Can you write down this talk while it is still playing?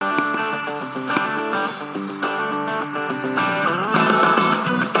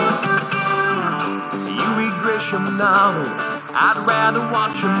reading novels, I'd rather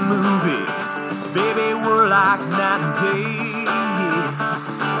watch a movie. Baby, we're like night and day.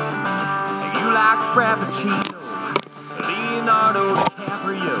 You like Frappuccino, Leonardo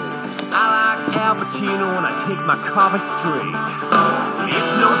DiCaprio. I like Al Pacino and I take my coffee straight.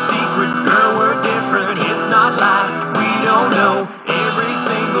 It's no secret, girl, we're different. It's not like we don't know. Every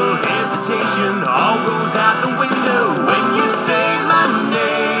single hesitation all goes out the window. When you say my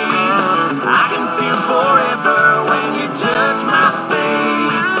name, I can feel forever when you touch my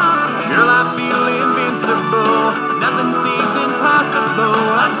face. Girl, I feel invincible. Nothing seems impossible.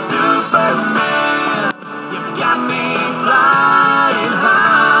 I'm Superman. You've got me flying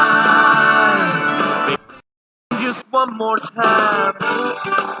high. Just one more time.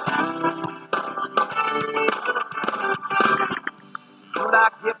 You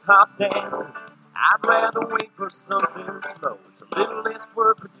like hip-hop dancing, I'd rather wait for something slow. It's a little less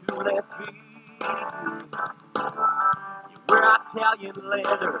work for two left feet. You wear Italian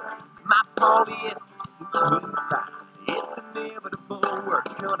leather, my polyester suits me fine. It's inevitable, we're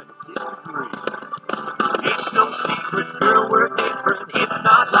gonna disagree. It's no secret, girl, we're different. It's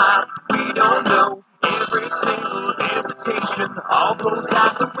not like we don't know. Every single hesitation all goes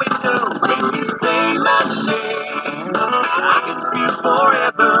out the window. When you say my name, I can feel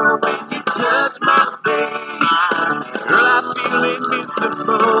forever when you touch my face. Girl, I feel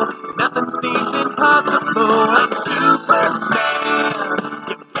invincible. Nothing seems impossible. I'm Superman.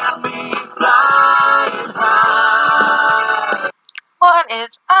 You got me flying high. What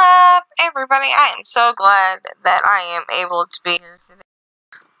is up, everybody? I am so glad that I am able to be here today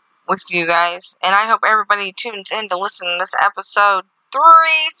with you guys, and I hope everybody tunes in to listen to this episode 3,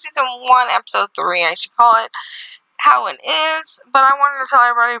 season 1, episode 3, I should call it, how it is. But I wanted to tell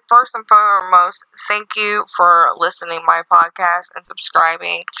everybody, first and foremost, thank you for listening to my podcast and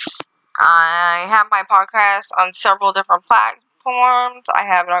subscribing. I have my podcast on several different platforms. I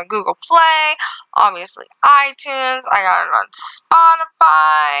have it on Google Play, obviously iTunes, I got it on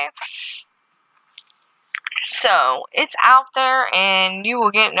Spotify. So, it's out there, and you will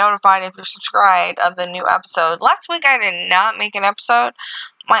get notified if you're subscribed of the new episode. Last week, I did not make an episode.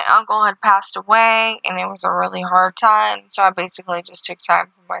 My uncle had passed away, and it was a really hard time, so I basically just took time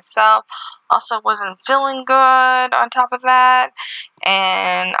for myself. Also, wasn't feeling good on top of that,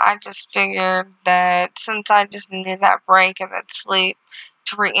 and I just figured that since I just needed that break and that sleep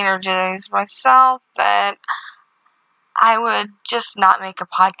to re-energize myself, that I would just not make a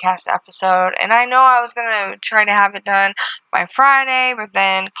podcast episode. And I know I was going to try to have it done by Friday, but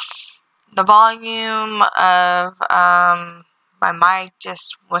then the volume of my mic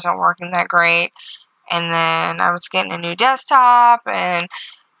just wasn't working that great. And then I was getting a new desktop, and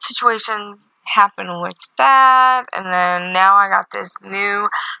situation happened with that. And then now I got this new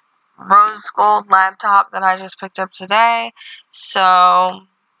rose gold laptop that I just picked up today. So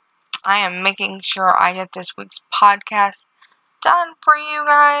I am making sure I get this week's podcast done for you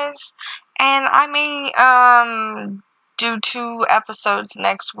guys, and I may do 2 episodes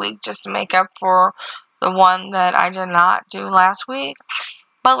next week just to make up for the one that I did not do last week.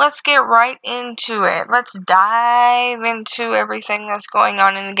 But let's get right into it. Let's dive into everything that's going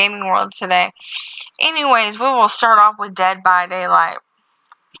on in the gaming world today. Anyways, we will start off with Dead by Daylight.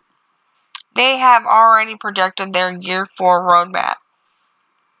 They have already projected their Year 4 roadmap.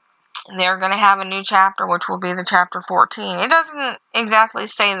 They're going to have a new chapter, which will be the chapter 14. It doesn't exactly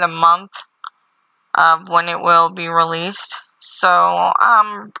say the month of when it will be released, so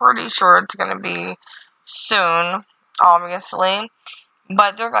I'm pretty sure it's going to be soon, obviously.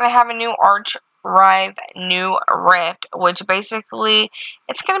 But they're going to have a new Archive New Rift, which basically,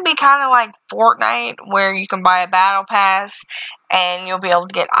 it's going to be kind of like Fortnite, where you can buy a battle pass, and you'll be able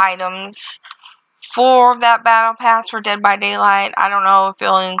to get items for that battle pass for Dead by Daylight. I don't know if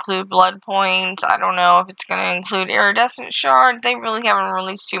it'll include blood points. I don't know if it's going to include iridescent shards. They really haven't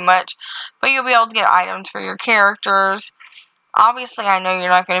released too much. But you'll be able to get items for your characters. Obviously, I know you're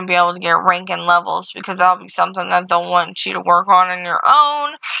not going to be able to get rank and levels, because that'll be something that they'll want you to work on your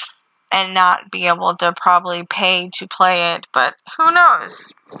own and not be able to probably pay to play it. But who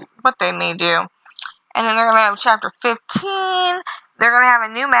knows what they may do. And then they're going to have chapter 15. They're going to have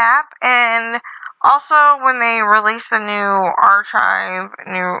a new map, and also, when they release the new Archive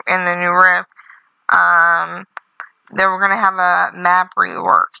in the new Rift, they were going to have a map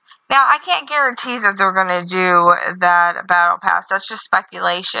rework. Now, I can't guarantee that they're going to do that battle pass. That's just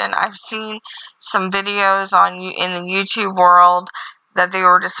speculation. I've seen some videos in the YouTube world that they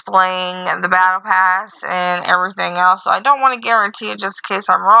were displaying the battle pass and everything else. So I don't want to guarantee it just in case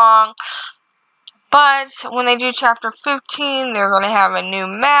I'm wrong. But when they do chapter 15, they're going to have a new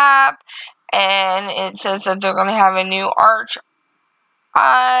map. and it says that they're going to have a new archive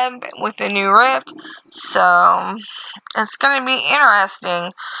with the new Rift, so it's going to be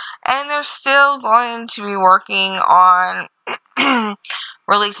interesting. And they're still going to be working on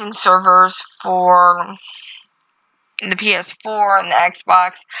releasing servers for the PS4 and the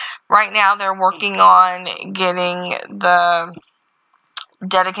Xbox. Right now they're working on getting the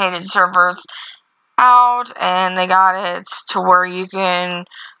dedicated servers out, and they got it to where you can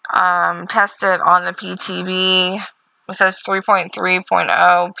test it on the PTB. It says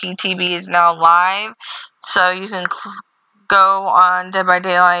 3.3.0 PTB is now live, so you can go on Dead by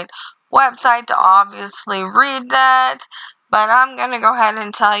Daylight website to obviously read that. But I'm going to go ahead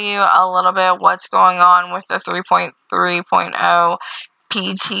and tell you a little bit what's going on with the 3.3.0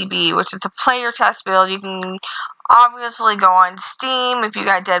 PTB, which is a player test build. You can obviously go on Steam if you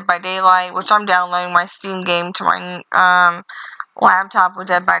got Dead by Daylight, which I'm downloading my Steam game to my laptop with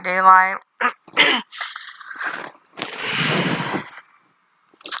Dead by Daylight.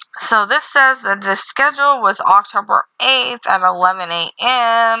 So this says that the schedule was October 8th at 11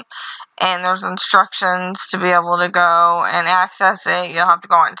 a.m. and there's instructions to be able to go and access it. You'll have to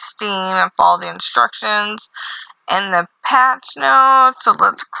go on Steam and follow the instructions and the patch notes. So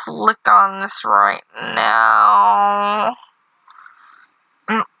let's click on this right now.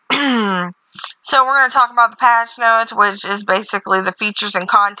 So we're going to talk about the patch notes, which is basically the features and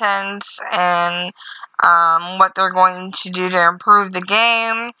contents and what they're going to do to improve the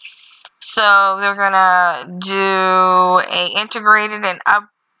game. So they're going to do a integrated and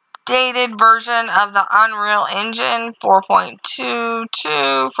updated version of the Unreal Engine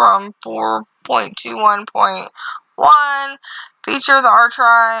 4.22 from 4.21.1. Feature the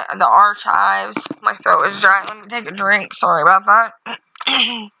archives. My throat is dry. Let me take a drink. Sorry about that.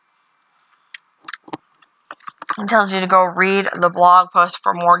 It tells you to go read the blog post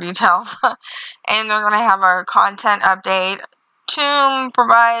for more details. And they're going to have a content update. Tomb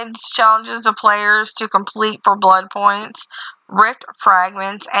provides challenges to players to complete for blood points, rift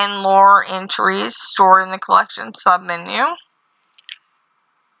fragments, and lore entries stored in the collection submenu.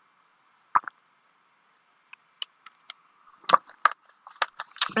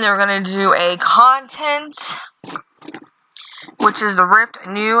 They're going to do a content, which is the Rift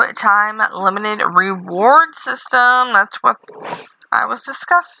new time limited reward system. That's what I was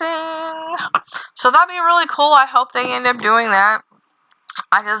discussing. So that'd be really cool. I hope they end up doing that.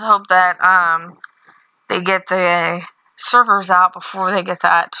 I just hope that they get the servers out before they get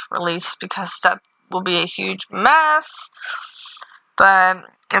that released, because that will be a huge mess. But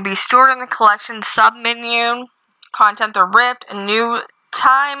it'll be stored in the collection submenu. Content, the Rift, a new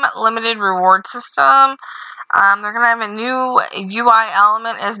time limited reward system. They're going to have a new UI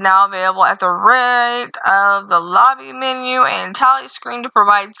element is now available at the right of the lobby menu and tally screen to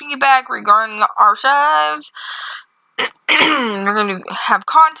provide feedback regarding the archives. They're going to have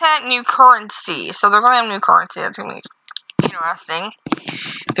content, new currency. So they're going to have new currency. That's going to be interesting.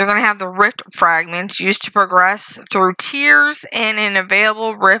 They're going to have the rift fragments used to progress through tiers in an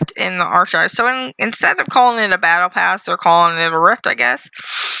available rift in the archive. So instead of calling it a battle pass, they're calling it a rift, I guess.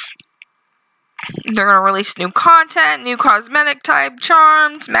 They're going to release new content, new cosmetic type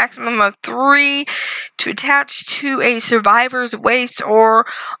charms, maximum of 3 to attach to a survivor's waist or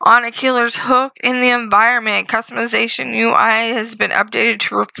on a killer's hook in the environment. Customization UI has been updated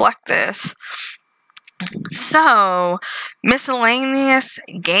to reflect this. So, miscellaneous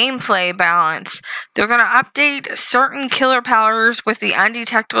gameplay balance. They're going to update certain killer powers with the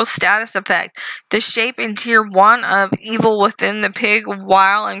undetectable status effect. The shape in tier 1 of evil within the pig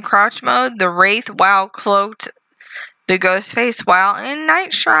while in crouch mode. The wraith while cloaked. The ghost face while in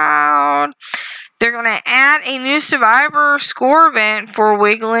night shroud. They're going to add a new survivor score event for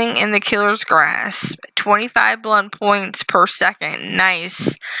wiggling in the killer's grasp. 25 blood points per second.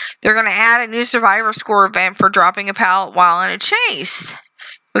 Nice. They're going to add a new survivor score event for dropping a pallet while in a chase.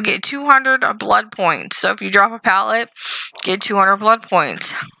 You'll get 200 blood points. So if you drop a pallet, get 200 blood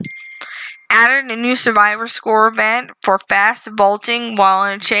points. Added a new survivor score event for fast vaulting while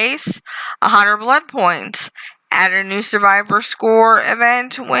in a chase. 100 blood points. Add a new survivor score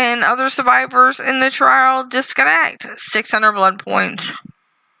event when other survivors in the trial disconnect. 600 blood points.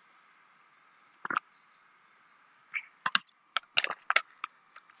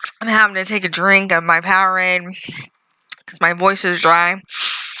 I'm having to take a drink of my Powerade because my voice is dry.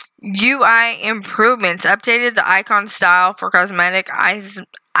 UI improvements. Updated the icon style for cosmetic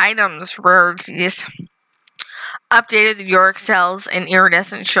items rarities. Updated the Yorick cells and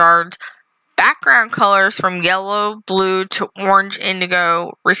iridescent shards. Background colors from yellow, blue to orange,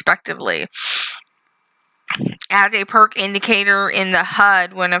 indigo, respectively. add a perk indicator in the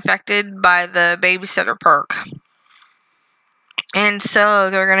HUD when affected by the babysitter perk. And so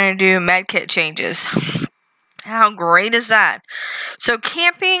they're going to do medkit changes. How great is that? So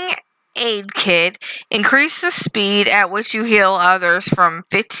camping aid kit, increase the speed at which you heal others from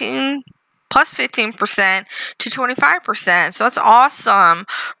 15% to 25%. So that's awesome.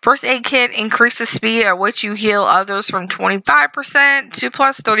 First aid kit, increase the speed at which you heal others from 25% to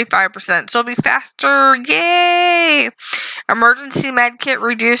plus 35%. So it'll be faster. Yay! Emergency med kit,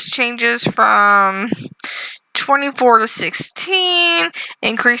 reduce changes from 24 to 16.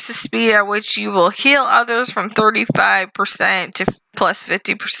 Increase the speed at which you will heal others from 35% to plus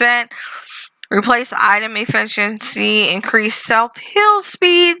 50%. Replace item efficiency, increase self-heal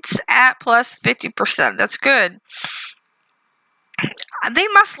speeds at plus 50%. That's good. They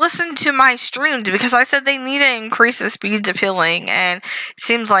must listen to my streams because I said they need to increase the speeds of healing, and it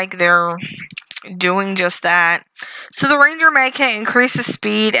seems like they're doing just that. So the Ranger Medkit, increase the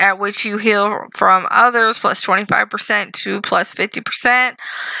speed at which you heal from others plus 25% to plus 50%.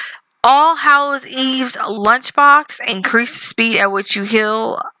 All Hallows Eve's Lunchbox, increase the speed at which you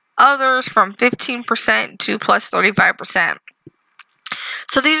heal others from 15% to plus 35%.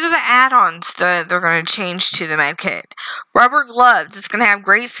 So these are the add-ons that they're going to change to the medkit. Rubber gloves, it's going to have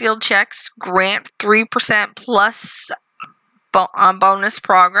great skill checks, grant 3% plus bonus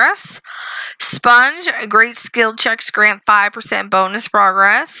progress. Sponge, great skill checks, grant 5% bonus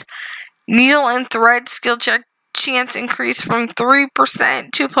progress. Needle and thread skill check, chance increase from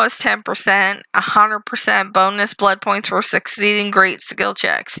 3% to plus 10%. 100% bonus blood points for succeeding great skill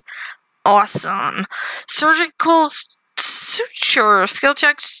checks. Awesome. Surgical suture skill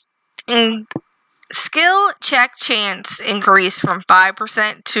checks. Skill check chance increase from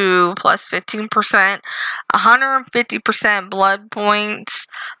 5% to plus 15%. 150% blood points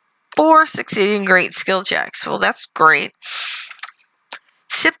for succeeding great skill checks. Well, that's great.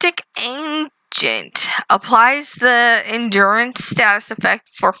 Septic Agent applies the endurance status effect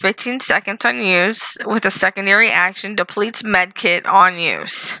for 15 seconds on use with a secondary action, depletes medkit on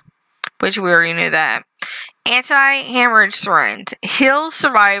use, which we already knew that. Anti-hemorrhage syringe heals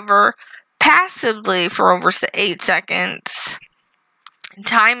survivor passively for over 8 seconds.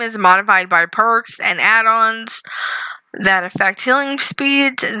 Time is modified by perks and add-ons that affect healing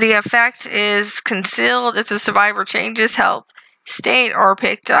speeds. The effect is concealed if the survivor changes health state or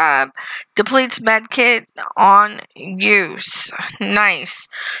picked up. Depletes medkit on use. Nice.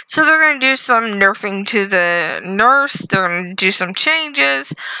 So they're going to do some nerfing to the nurse. They're going to do some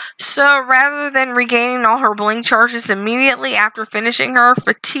changes. So rather than regaining all her blink charges immediately after finishing her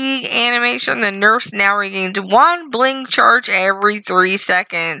fatigue animation, the nurse now regains 1 blink charge every 3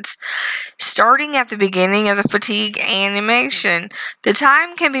 seconds. Starting at the beginning of the fatigue animation, the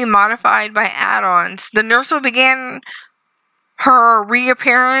time can be modified by add-ons. The nurse will begin her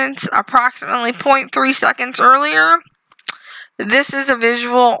reappearance approximately 0.3 seconds earlier. This is a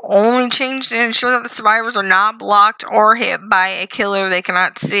visual only change to ensure that the survivors are not blocked or hit by a killer they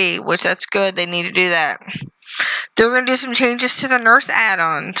cannot see, which that's good. They need to do that. They're going to do some changes to the nurse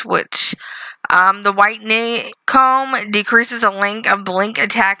add-ons, which the white comb decreases the length of blink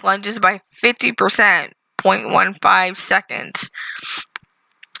attack lunges by 50%, 0.15 seconds.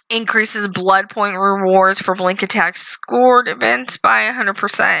 Increases blood point rewards for blink attacks scored events by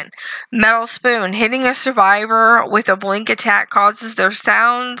 100%. Metal spoon. Hitting a survivor with a blink attack causes their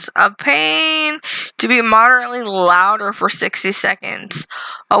sounds of pain to be moderately louder for 60 seconds.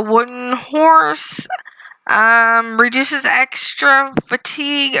 A wooden horse reduces extra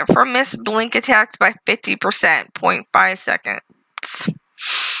fatigue from missed blink attacks by 50%, 0.5 seconds.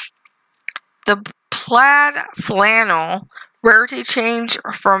 The plaid flannel. Rarity change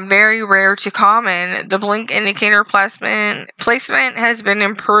from very rare to common. The blink indicator placement has been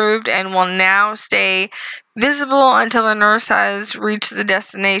improved and will now stay visible until the nurse has reached the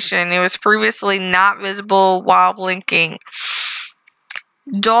destination. It was previously not visible while blinking.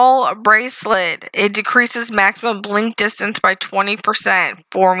 Dull bracelet. It decreases maximum blink distance by 20%,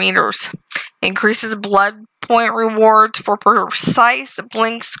 4 meters. Increases blood point rewards for precise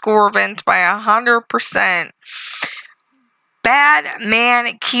blink score events by 100%. Bad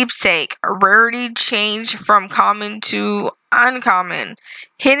Man Keepsake. Rarity change from common to uncommon.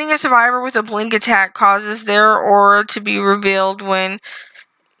 Hitting a survivor with a blink attack causes their aura to be revealed when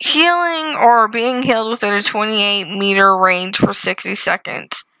healing or being healed within a 28-meter range for 60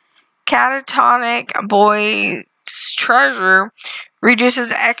 seconds. Catatonic Boy's Treasure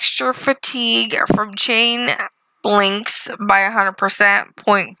reduces extra fatigue from chain blinks by 100%,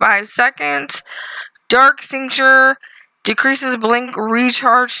 0.5 seconds. Dark Cincture Decreases blink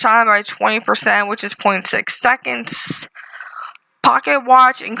recharge time by 20%, which is 0.6 seconds. Pocket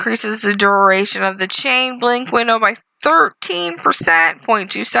watch increases the duration of the chain blink window by 13%,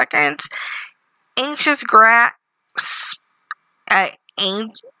 0.2 seconds. Anxious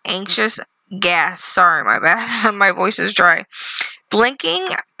gas. Sorry, my bad. My voice is dry. Blinking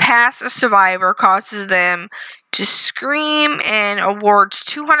past a survivor causes them to scream and awards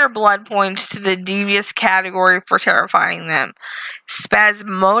 200 blood points to the devious category for terrifying them.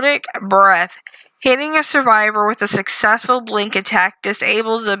 Spasmodic breath. Hitting a survivor with a successful blink attack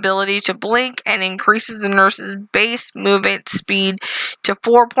disables the ability to blink and increases the nurse's base movement speed to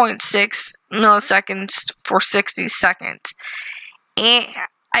 4.6 milliseconds for 60 seconds.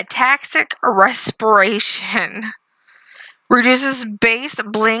 Ataxic respiration. Reduces base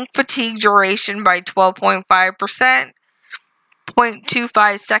blink fatigue duration by 12.5%,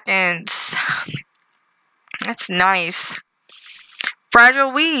 0.25 seconds. That's nice.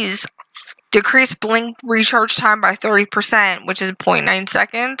 Fragile wheeze. Decrease blink recharge time by 30%, which is 0.9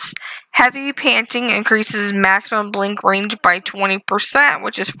 seconds. Heavy panting increases maximum blink range by 20%,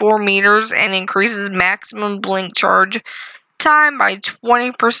 which is 4 meters, and increases maximum blink charge time by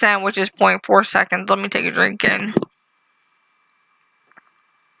 20%, which is 0.4 seconds. Let me take a drink in.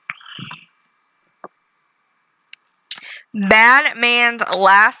 Bad man's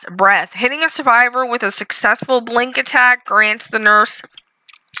last breath. Hitting a survivor with a successful blink attack grants the nurse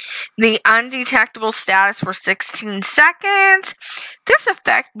the undetectable status for 16 seconds. This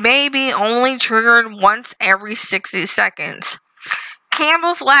effect may be only triggered once every 60 seconds.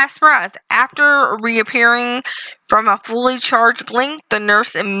 Campbell's last breath. After reappearing from a fully charged blink, the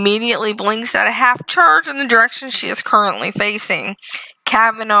nurse immediately blinks at a half charge in the direction she is currently facing.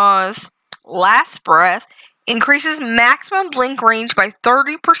 Kavanaugh's last breath increases maximum blink range by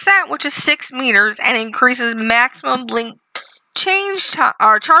 30%, which is 6 meters, and increases maximum blink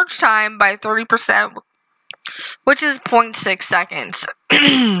charge time by 30%, which is 0.6 seconds.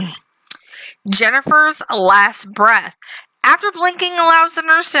 Jennifer's last breath. After blinking allows the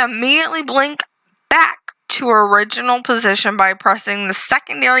nurse to immediately blink back to original position by pressing the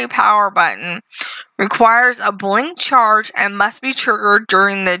secondary power button. Requires a blink charge and must be triggered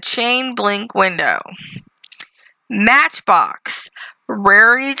during the chain blink window. Matchbox.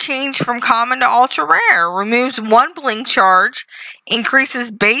 Rarity change from common to ultra rare. Removes 1 blink charge.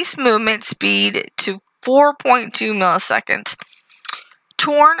 Increases base movement speed to 4.2 milliseconds.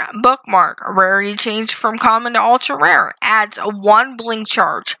 Torn bookmark. Rarity change from common to ultra rare. Adds a 1 blink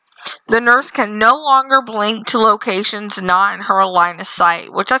charge. The nurse can no longer blink to locations not in her line of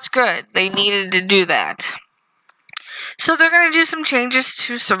sight, which that's good. They needed to do that. So they're going to do some changes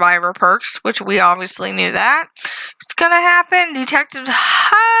to survivor perks, which we obviously knew that. It's going to happen. Detective's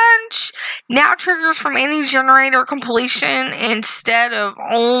hunch now triggers from any generator completion instead of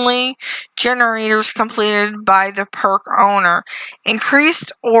only generators completed by the perk owner.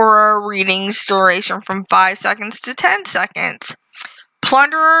 Increased aura readings duration from 5 seconds to 10 seconds.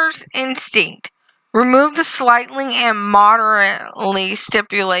 Plunderer's instinct. Remove the slightly and moderately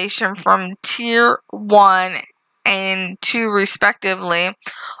stipulation from tier 1 and 2 respectively.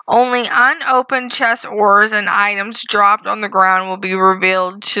 Only unopened chest ores and items dropped on the ground will be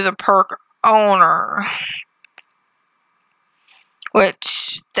revealed to the perk owner.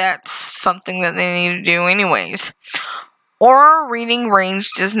 Which, that's something that they need to do anyways. Aura reading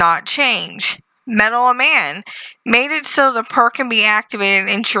range does not change. Metal a Man. Made it so the perk can be activated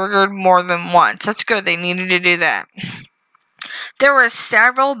and triggered more than once. That's good. They needed to do that. There were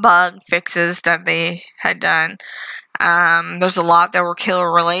several bug fixes that they had done. There's a lot that were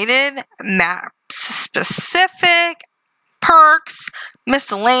killer related, map specific, perks,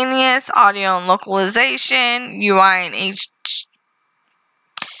 miscellaneous, audio and localization, UI and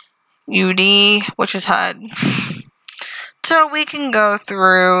HUD, which is HUD. So we can go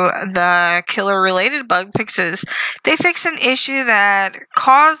through the killer related bug fixes. They fixed an issue that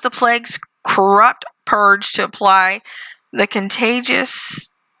caused the plague's corrupt purge to apply the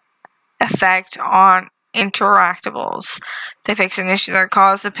contagious effect on interactables. They fixed an issue that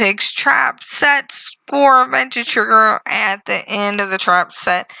caused the pig's trap set score event to trigger at the end of the trap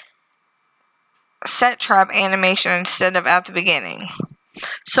set trap animation instead of at the beginning.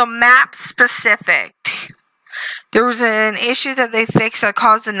 So map specific. There was an issue that they fixed that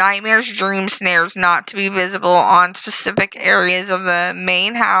caused the nightmares, dream snares not to be visible on specific areas of the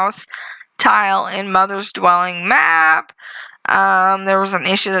main house tile in Mother's Dwelling map. There was an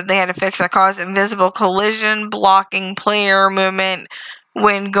issue that they had to fix that caused invisible collision, blocking player movement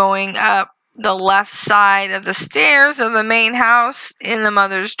when going up the left side of the stairs of the main house in the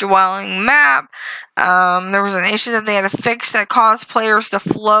mother's dwelling map. There was an issue that they had to fix that caused players to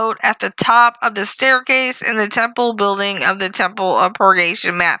float at the top of the staircase in the temple building of the Temple of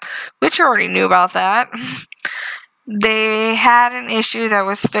Purgation map, which you already knew about that. They had an issue that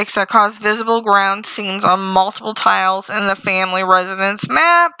was fixed that caused visible ground seams on multiple tiles in the family residence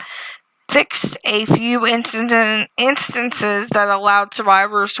map. Fixed a few instances that allowed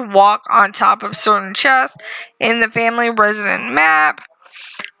survivors to walk on top of certain chests in the family resident map.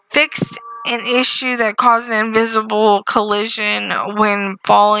 Fixed an issue that caused an invisible collision when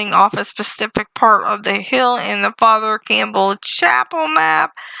falling off a specific part of the hill in the Father Campbell Chapel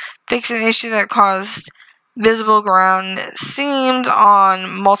map. Fixed an issue that caused visible ground seams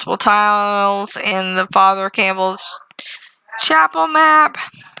on multiple tiles in the Father Campbell's Chapel map.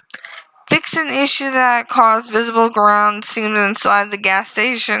 Fix an issue that caused visible ground seams inside the gas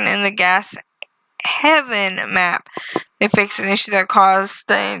station in the Gas Heaven map. They fixed an issue that caused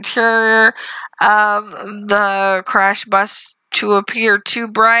the interior of the crash bus to appear too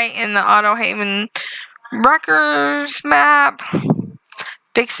bright in the Auto Haven Wreckers map.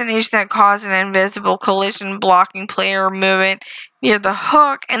 Fix an issue that caused an invisible collision blocking player movement near the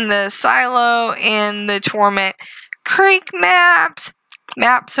hook and the silo in the Torment Creek map.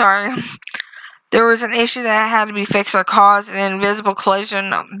 There was an issue that had to be fixed that caused an invisible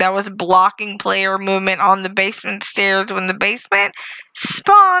collision that was blocking player movement on the basement stairs when the basement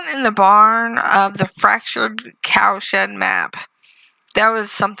spawned in the barn of the Fractured Cowshed map. That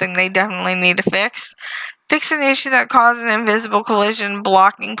was something they definitely need to fix. Fix an issue that caused an invisible collision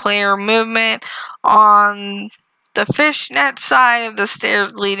blocking player movement on the fishnet side of the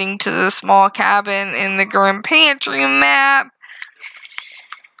stairs leading to the small cabin in the Grim Pantry map.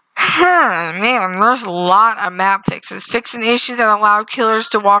 Man, there's a lot of map fixes. Fix an issue that allowed killers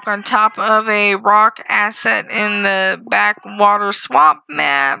to walk on top of a rock asset in the Backwater Swamp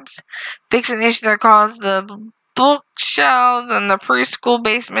maps. Fix an issue that caused the bookshelves and the preschool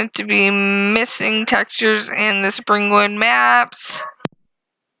basement to be missing textures in the Springwood maps.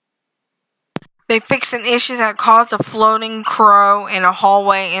 They fixed an issue that caused a floating crow in a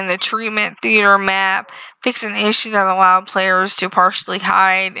hallway in the Treatment Theater map. Fixed an issue that allowed players to partially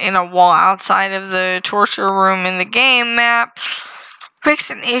hide in a wall outside of the torture room in the game map.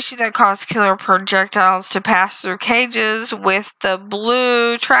 Fixed an issue that caused killer projectiles to pass through cages with the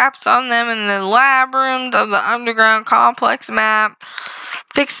blue traps on them in the lab rooms of the Underground Complex map.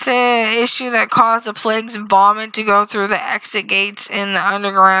 Fixed an issue that caused the plague's vomit to go through the exit gates in the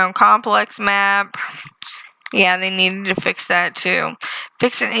Underground Complex map. Yeah, they needed to fix that too.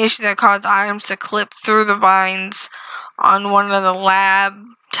 Fixed an issue that caused items to clip through the vines on one of the lab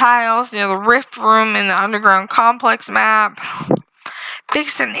tiles near the Rift Room in the Underground Complex map.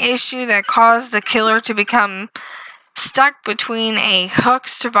 Fixed an issue that caused the killer to become stuck between a hooked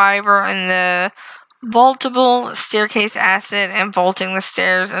survivor and the vaultable staircase asset and vaulting the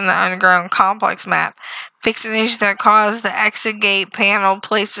stairs in the Underground Complex map. Fixed an issue that caused the exit gate panel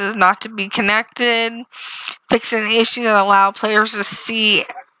places not to be connected. Fixed an issue that allowed players to see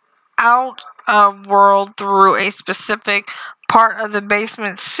out of world through a specific part of the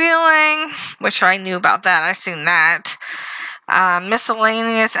basement ceiling, which I knew about that. I seen that.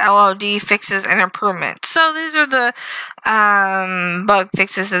 Miscellaneous LOD fixes and improvements. So these are the bug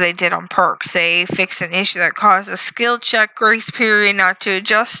fixes that they did on perks. They fixed an issue that caused a skill check grace period not to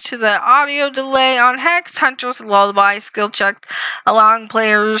adjust to the audio delay on Hex Huntress Lullaby skill checks, allowing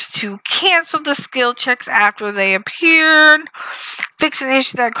players to cancel the skill checks after they appeared. Fix an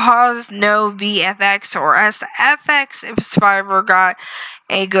issue that caused no VFX or SFX if a survivor got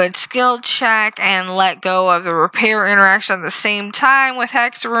a good skill check and let go of the repair interaction at the same time with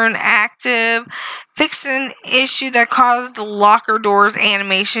Hexarune active. Fix an issue that caused the locker doors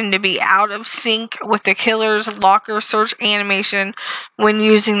animation to be out of sync with the killer's locker search animation when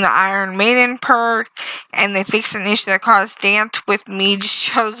using the Iron Maiden perk. And they fixed an issue that caused Dance With Me to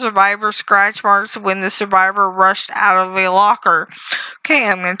show survivor scratch marks when the survivor rushed out of a locker. Okay,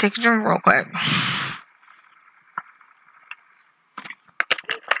 I'm going to take a drink real quick.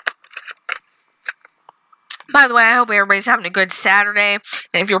 By the way, I hope everybody's having a good Saturday.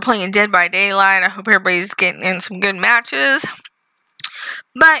 And if you're playing Dead by Daylight, I hope everybody's getting in some good matches.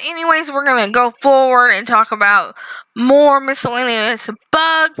 But anyways, we're going to go forward and talk about more miscellaneous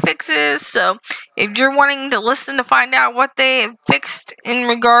bug fixes. So if you're wanting to listen to find out what they have fixed in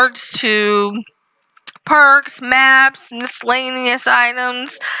regards to perks, maps, miscellaneous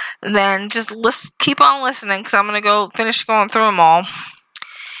items, then just keep on listening because I'm going to finish going through them all.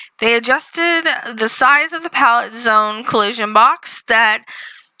 They adjusted the size of the pallet zone collision box that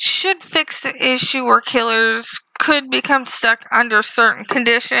should fix the issue where killers could become stuck under certain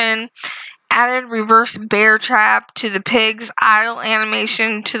condition. Added reverse bear trap to the pig's idle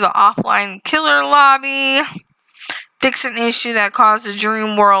animation to the offline killer lobby. Fix an issue that caused the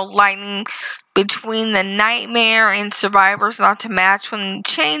dream world lighting between the nightmare and survivors not to match when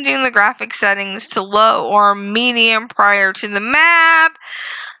changing the graphic settings to low or medium prior to the map.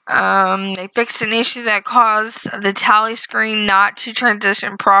 They fixed an issue that caused the tally screen not to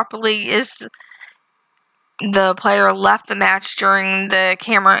transition properly as the player left the match during the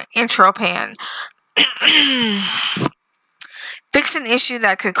camera intro pan. Fix an issue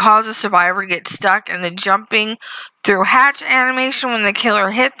that could cause a survivor to get stuck in the jumping through hatch animation when the killer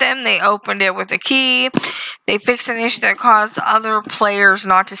hit them. They opened it with a key. They fixed an issue that caused other players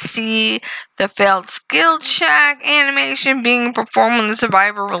not to see the failed skill check animation being performed when the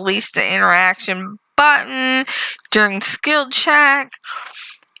survivor released the interaction button during skill check.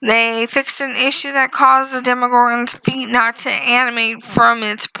 They fixed an issue that caused the Demogorgon's feet not to animate from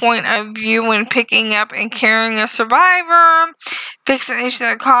its point of view when picking up and carrying a survivor. Fixed an issue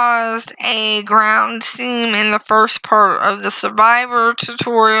that caused a ground seam in the first part of the survivor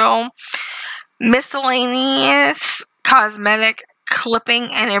tutorial. Miscellaneous cosmetic clipping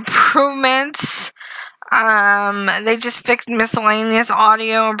and improvements. They just fixed miscellaneous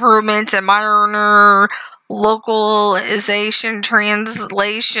audio improvements and minor localization,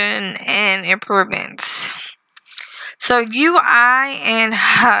 translation, and improvements. So UI and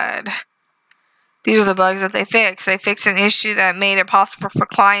HUD. These are the bugs that they fixed. They fixed an issue that made it possible for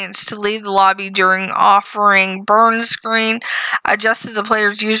clients to leave the lobby during offering burn screen. Adjusted the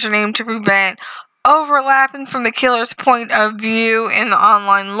player's username to prevent overlapping from the killer's point of view in the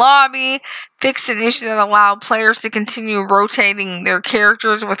online lobby. Fixed an issue that allowed players to continue rotating their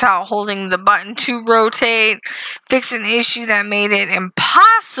characters without holding the button to rotate. Fixed an issue that made it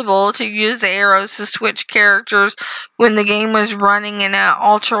impossible to use the arrows to switch characters when the game was running in an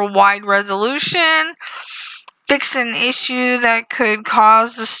ultra-wide resolution. Fixed an issue that could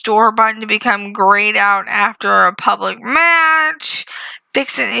cause the store button to become grayed out after a public match.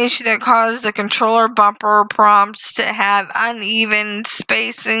 Fixed an issue that caused the controller bumper prompts to have uneven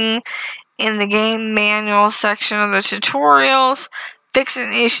spacing in the game manual section of the tutorials. Fixed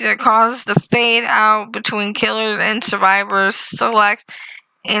an issue that caused the fade out between killers and survivors select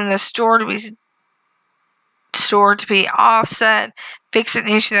in the store to be offset. Fixed an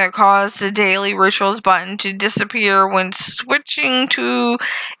issue that caused the daily rituals button to disappear when switching to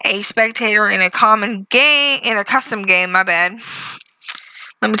a spectator in a custom game. My bad.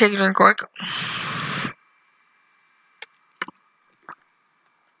 Let me take a drink quick.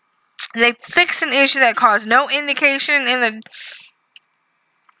 They fixed an issue that caused no indication in the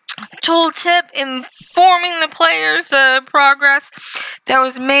tooltip informing the players the progress that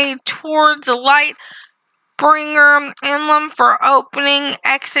was made towards the Lightbringer emblem for opening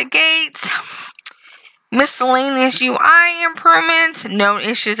exit gates. Miscellaneous UI improvements. No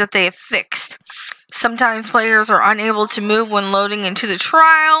issues that they have fixed. Sometimes players are unable to move when loading into the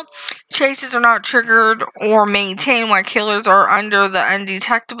trial. Chases are not triggered or maintained while killers are under the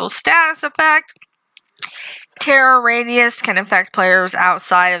undetectable status effect. Terror radius can affect players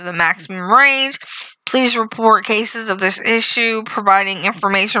outside of the maximum range. Please report cases of this issue, providing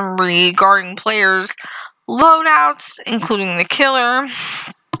information regarding players' loadouts, including the killer.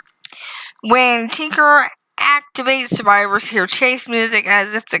 When Tinker activates, survivors hear chase music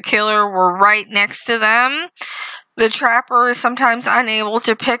as if the killer were right next to them. The trapper is sometimes unable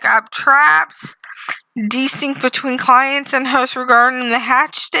to pick up traps. Desync between clients and hosts regarding the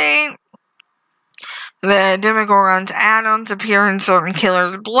hatch state. The Demogorgon's add-ons appear in certain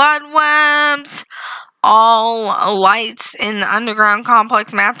killers' blood webs. All lights in the underground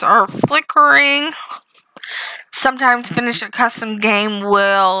complex maps are flickering. Sometimes finish a custom game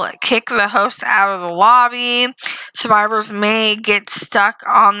will kick the host out of the lobby. Survivors may get stuck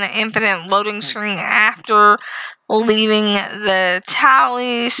on the infinite loading screen after leaving the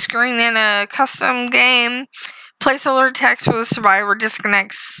tally screen in a custom game. Placeholder text for the survivor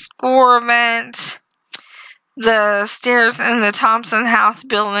disconnect score event. The stairs in the Thompson House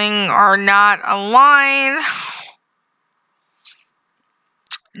building are not aligned.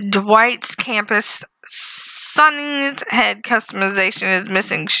 Dwight's campus Sunny's head customization is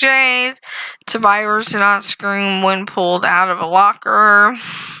missing shades. Survivors do not scream when pulled out of a locker.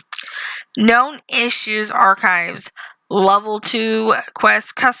 Known issues archives. Level 2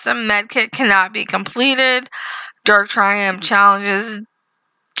 quest custom medkit cannot be completed. Dark Triumph challenge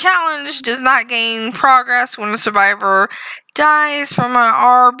does not gain progress when a survivor dies from an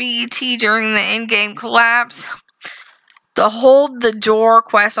RBT during the in-game collapse. The Hold the Door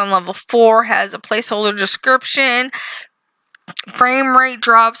quest on level 4 has a placeholder description. Frame rate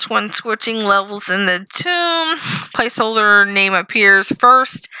drops when switching levels in the tomb. Placeholder name appears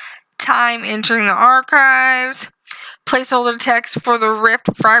first time entering the archives. Placeholder text for the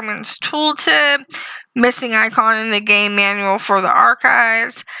Rift Fragments tooltip. Missing icon in the game manual for the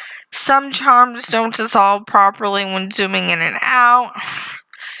archives. Some charms don't dissolve properly when zooming in and out.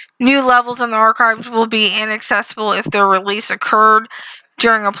 New levels in the archives will be inaccessible if their release occurred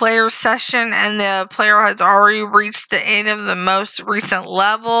during a player's session and the player has already reached the end of the most recent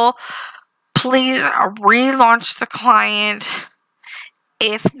level. Please relaunch the client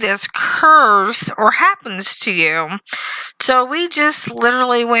if this occurs or happens to you. So we just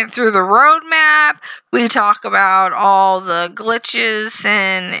literally went through the roadmap. We talk about all the glitches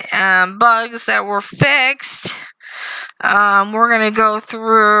and bugs that were fixed. We're going to go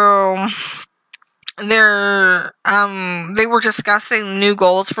through they were discussing new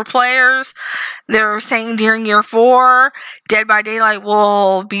goals for players. They're saying during year 4, Dead by Daylight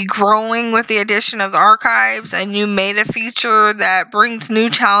will be growing with the addition of the archives, a new meta feature that brings new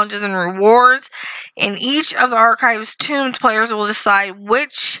challenges and rewards. In each of the archives tombs, players will decide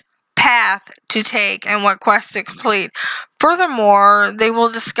which path to take and what quest to complete. Furthermore, they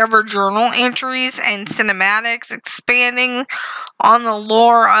will discover journal entries and cinematics expanding on the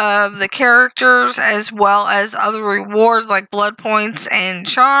lore of the characters, as well as other rewards like blood points and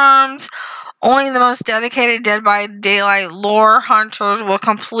charms. Only the most dedicated Dead by Daylight lore hunters will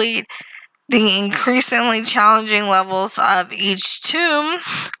complete the increasingly challenging levels of each tomb.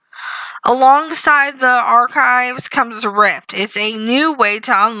 Alongside the archives comes Rift. It's a new way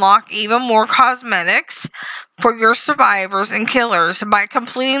to unlock even more cosmetics for your survivors and killers. By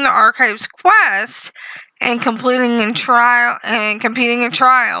completing the archives quest and competing in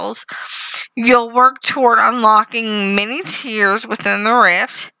trials, you'll work toward unlocking many tiers within the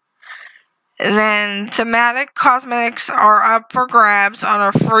Rift. Then thematic cosmetics are up for grabs on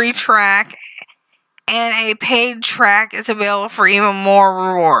a free track, and a paid track is available for even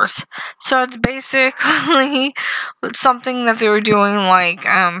more rewards. So it's basically something that they were doing like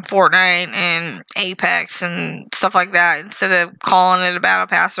Fortnite and Apex and stuff like that. Instead of calling it a battle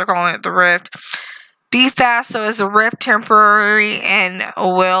pass, they're calling it the Rift. Be fast, though, as the Rift temporary and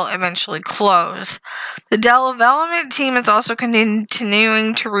will eventually close. The development team is also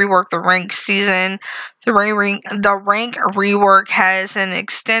continuing to rework the rank season. The rank rework has an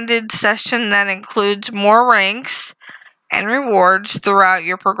extended session that includes more ranks and rewards throughout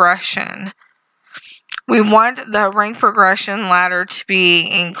your progression. We want the rank progression ladder to be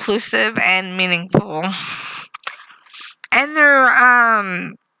inclusive and meaningful. And they're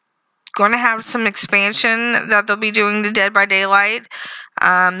going to have some expansion that they'll be doing to Dead by Daylight.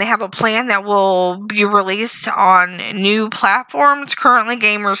 They have a plan that will be released on new platforms. Currently,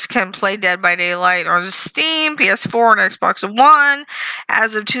 gamers can play Dead by Daylight on Steam, PS4, and Xbox One.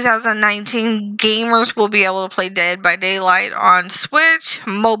 As of 2019, gamers will be able to play Dead by Daylight on Switch,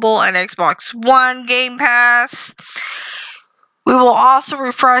 mobile, and Xbox One Game Pass. We will also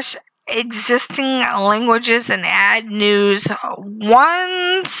refresh existing languages and add news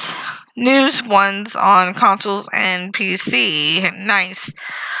ones on consoles and PC. Nice.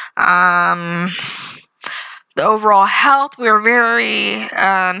 The overall health, we are very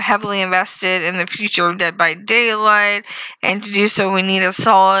heavily invested in the future of Dead by Daylight, and to do so we need a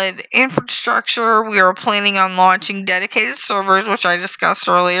solid infrastructure. We are planning on launching dedicated servers, which I discussed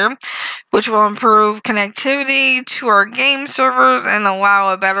earlier, which will improve connectivity to our game servers and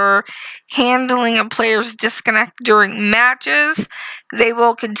allow a better handling of players' disconnect during matches. They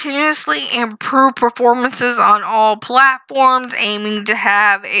will continuously improve performances on all platforms, aiming to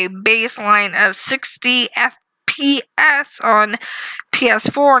have a baseline of 60 FPS on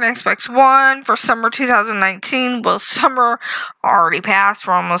PS4 and Xbox One for summer 2019. Well, summer already passed.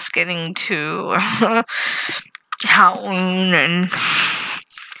 We're almost getting to Halloween and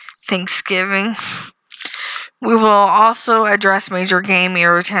Thanksgiving. We will also address major game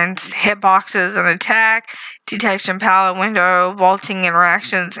irritants, hitboxes and attack, detection, palette window, vaulting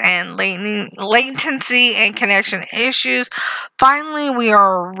interactions, and latency and connection issues. Finally, we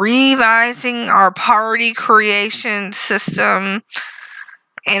are revising our party creation system,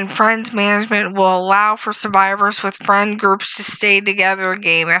 and friends management will allow for survivors with friend groups to stay together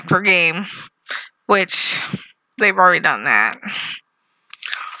game after game, which they've already done that.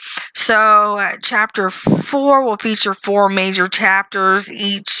 So, Chapter 4 will feature 4 major chapters.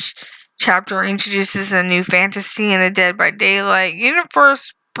 Each chapter introduces a new fantasy in the Dead by Daylight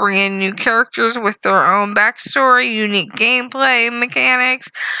universe, bringing new characters with their own backstory, unique gameplay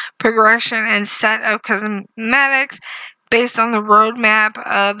mechanics, progression, and set of cosmetics. Based on the roadmap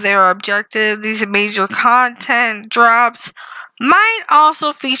of their objective, these major content drops might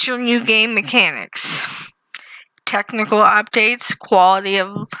also feature new game mechanics, technical updates, quality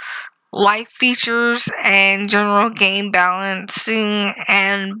of life features, and general game balancing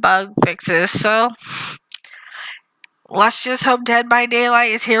and bug fixes. So, let's just hope Dead by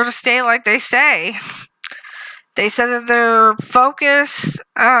Daylight is here to stay, like they say. They said that their focus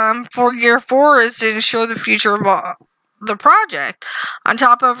for Year 4 is to ensure the future of the project. On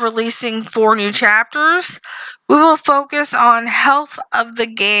top of releasing 4 new chapters, we will focus on health of the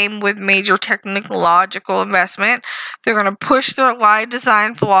game with major technological investment. They're going to push their live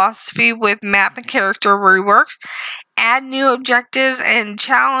design philosophy with map and character reworks, add new objectives and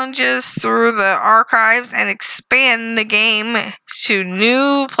challenges through the archives, and expand the game to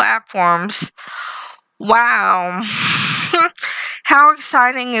new platforms. Wow. How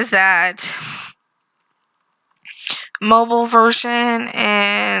exciting is that? Mobile version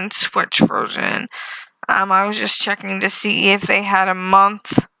and Switch version. I was just checking to see if they had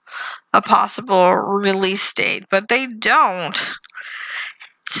a possible release date, but they don't.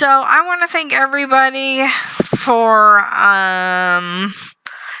 So I want to thank everybody for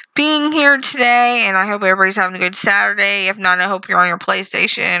being here today, and I hope everybody's having a good Saturday. If not, I hope you're on your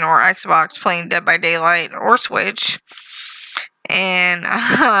PlayStation or Xbox playing Dead by Daylight or Switch. And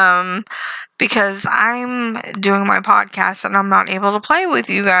because I'm doing my podcast and I'm not able to play with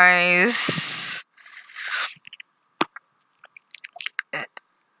you guys.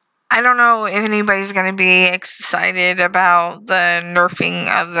 I don't know if anybody's going to be excited about the nerfing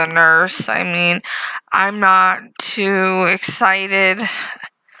of the nurse. I mean, I'm not too excited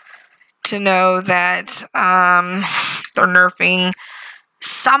to know that they're nerfing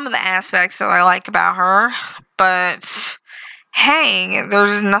some of the aspects that I like about her, but hey,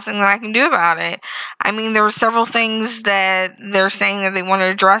 there's nothing that I can do about it. I mean, there were several things that they're saying that they want to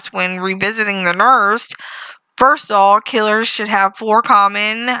address when revisiting the nurse. First of all, killers should have 4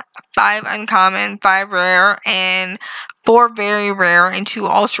 common, 5 uncommon, 5 rare, and 4 very rare, and 2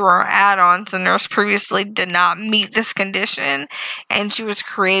 ultra rare add-ons. The nurse previously did not meet this condition, and she was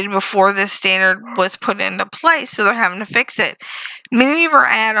created before this standard was put into place, so they're having to fix it. Many of her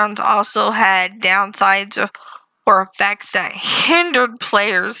add-ons also had downsides or effects that hindered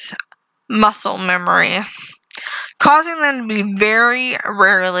players' muscle memory, causing them to be very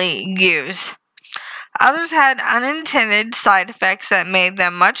rarely used. Others had unintended side effects that made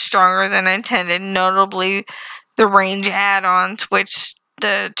them much stronger than intended, notably the range add-ons, which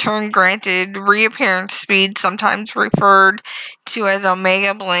the term granted reappearance speed, sometimes referred to as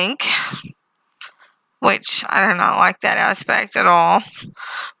Omega Blink, which I do not like that aspect at all.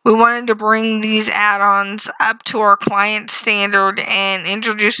 We wanted to bring these add-ons up to our client standard and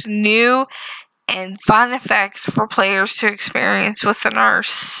introduce new and fun effects for players to experience with the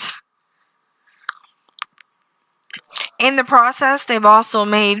nurse. In the process, they've also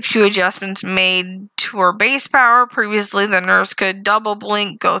made few adjustments made to her base power. Previously, the nurse could double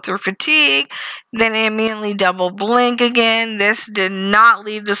blink, go through fatigue, then immediately double blink again. This did not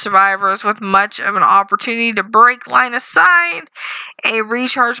leave the survivors with much of an opportunity to break line of sight. A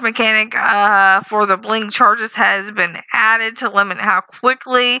recharge mechanic for the blink charges has been added to limit how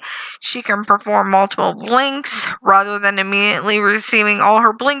quickly she can perform multiple blinks rather than immediately receiving all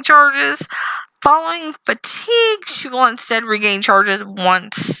her blink charges. Following fatigue, she will instead regain charges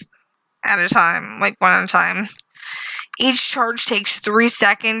once at a time, like one at a time. Each charge takes 3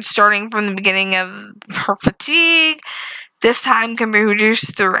 seconds starting from the beginning of her fatigue. This time can be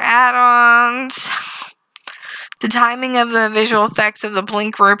reduced through add-ons. The timing of the visual effects of the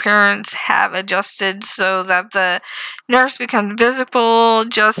blink reappearance have adjusted so that the nurse becomes visible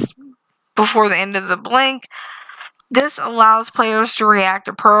just before the end of the blink. This allows players to react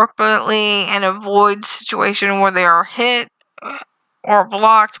appropriately and avoid situations where they are hit or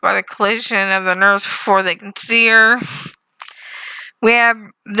blocked by the collision of the nurse before they can see her.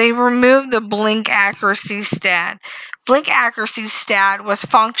 They removed the blink accuracy stat. Blink accuracy stat was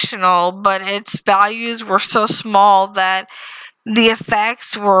functional, but its values were so small that the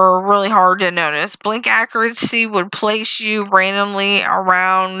effects were really hard to notice. Blink accuracy would place you randomly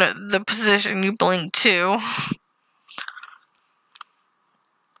around the position you blink to.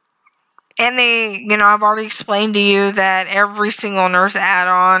 And I've already explained to you that every single nurse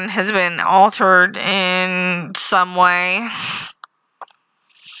add-on has been altered in some way.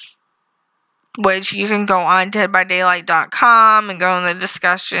 Which you can go on deadbydaylight.com and go in the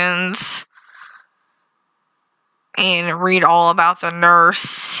discussions and read all about the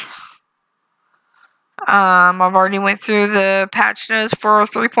nurse. I've already went through the patch notes for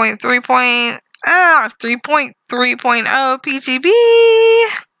 3.3. 3.3.0 PTB.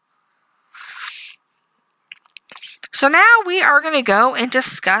 So now we are going to go and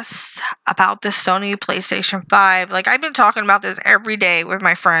discuss about the Sony PlayStation 5. Like, I've been talking about this every day with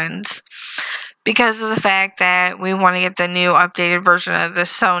my friends because of the fact that we want to get the new updated version of the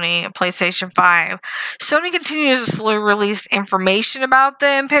Sony PlayStation 5. Sony continues to slowly release information about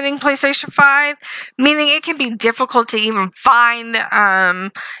the impending PlayStation 5, meaning it can be difficult to even find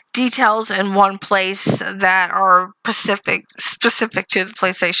details in one place that are specific to the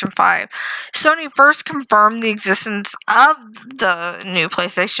PlayStation 5. Sony first confirmed the existence of the new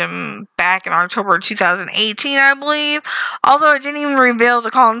PlayStation back in October 2018, I believe, although it didn't even reveal the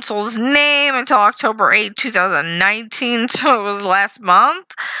console's name until October 8, 2019, so it was last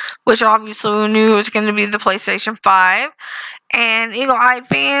month, which obviously we knew it was going to be the PlayStation 5. And eagle-eyed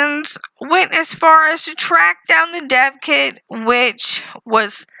fans went as far as to track down the dev kit, which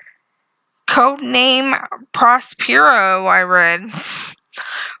was codename Prospero, I read.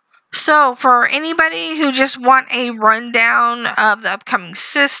 So, for anybody who just want a rundown of the upcoming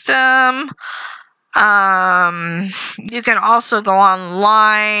system, you can also go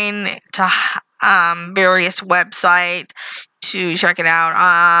online to various websites to check it out.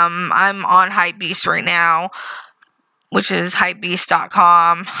 I'm on Hypebeast right now, which is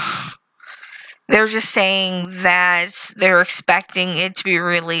hypebeast.com. They're just saying that they're expecting it to be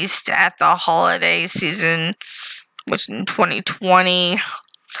released at the holiday season, which in 2020.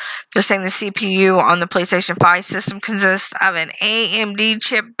 They're saying the CPU on the PlayStation 5 system consists of an AMD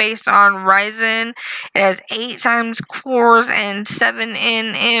chip based on Ryzen. It has 8 times cores and 7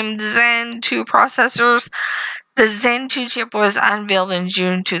 nm Zen 2 processors. The Zen 2 chip was unveiled in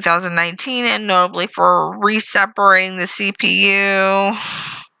June 2019, and notably for re-separating the CPU.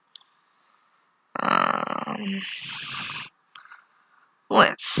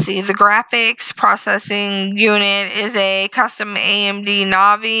 Let's see. The graphics processing unit is a custom AMD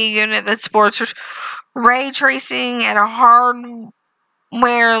Navi unit that supports ray tracing at a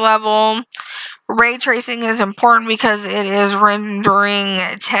hardware level. Ray tracing is important because it is rendering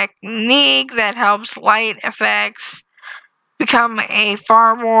technique that helps light effects become a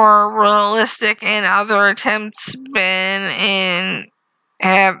far more realistic in other attempts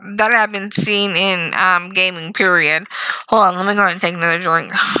that have been seen in gaming, period. Hold on, let me go ahead and take another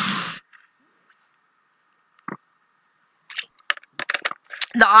drink.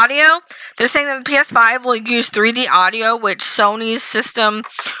 The audio, they're saying that the PS5 will use 3D audio, which Sony's system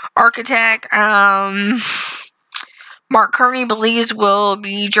architect, Mark Kearney, believes will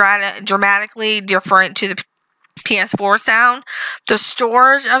be dramatically different to the PS4 sound. The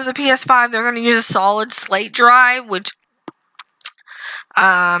storage of the PS5, they're going to use a solid slate drive, which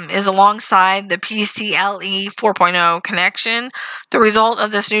is alongside the PCIe 4.0 connection. The result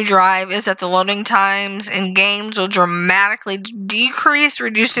of this new drive is that the loading times in games will dramatically decrease,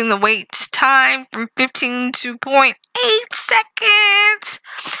 reducing the wait time from 15 to 0.8 seconds.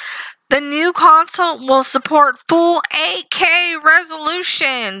 The new console will support full 8K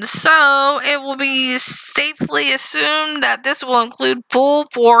resolution, so it will be safely assumed that this will include full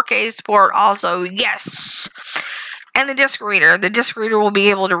 4K support also. Yes! And the disc reader. The disc reader will be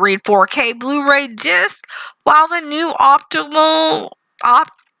able to read 4K Blu-ray disc, while the new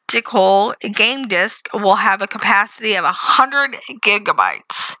optical game disc will have a capacity of 100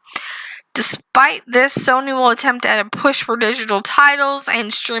 gigabytes. Despite this, Sony will attempt at a push for digital titles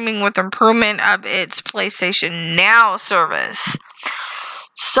and streaming with improvement of its PlayStation Now service.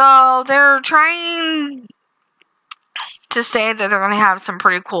 So they're trying to say that they're going to have some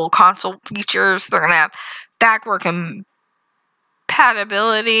pretty cool console features. They're going to have backward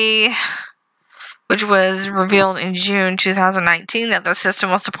compatibility, which was revealed in June 2019, that the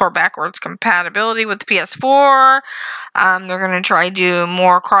system will support backwards compatibility with the PS4. They're going to try to do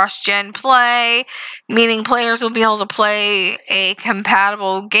more cross-gen play, meaning players will be able to play a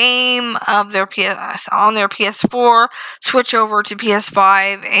compatible game of their on their PS4, switch over to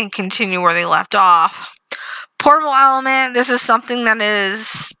PS5, and continue where they left off. Portable element, this is something that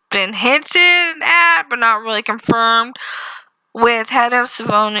has been hinted at, but not really confirmed, with head of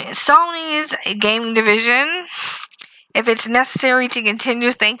Sony's gaming division. If it's necessary to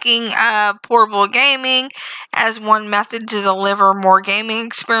continue thinking of portable gaming as one method to deliver more gaming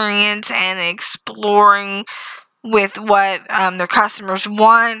experience and exploring with what their customers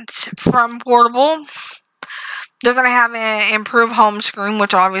want from portable. They're going to have an improved home screen,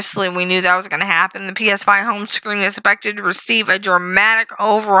 which obviously we knew that was going to happen. The PS5 home screen is expected to receive a dramatic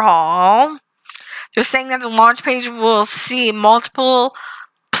overhaul. They're saying that the launch page will see multiple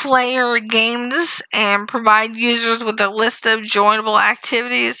player games and provide users with a list of joinable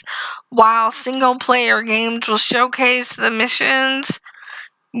activities, while single player games will showcase the missions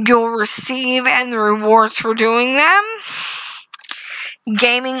you'll receive and the rewards for doing them.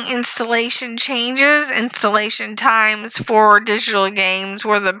 Gaming installation changes. Installation times for digital games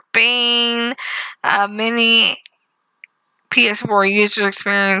were the bane of many PS4 user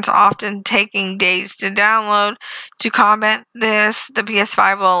experience, often taking days to download. To combat this, the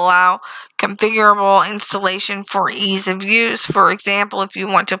PS5 will allow configurable installation for ease of use. For example, if you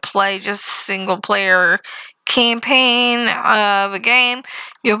want to play just single player campaign of a game,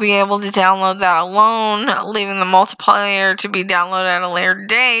 you'll be able to download that alone, leaving the multiplayer to be downloaded at a later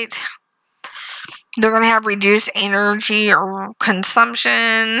date. They're going to have reduced energy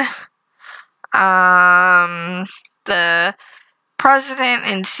consumption. The president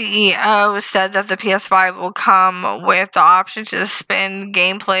and CEO said that the PS5 will come with the option to suspend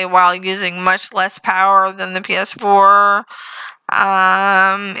gameplay while using much less power than the PS4.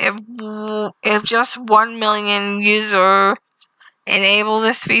 If just 1 million users enable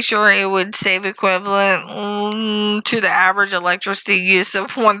this feature, it would save equivalent to the average electricity use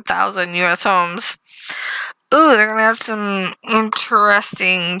of 1,000 US homes. Ooh, they're going to have some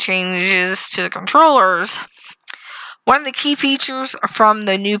interesting changes to the controllers. One of the key features from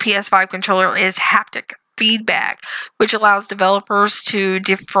the new PS5 controller is haptic feedback, which allows developers to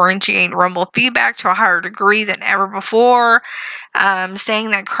differentiate rumble feedback to a higher degree than ever before, saying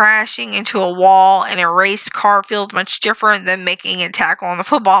that crashing into a wall in a race car feels much different than making a tackle on the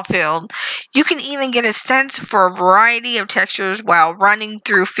football field. You can even get a sense for a variety of textures while running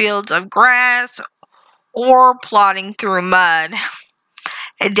through fields of grass or plodding through mud.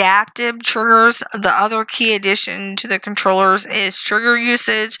 Adaptive triggers. The other key addition to the controllers is trigger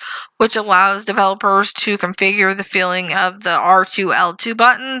usage, which allows developers to configure the feeling of the R2, L2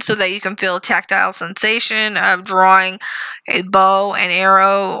 button so that you can feel a tactile sensation of drawing a bow and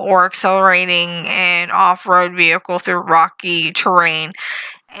arrow or accelerating an off-road vehicle through rocky terrain.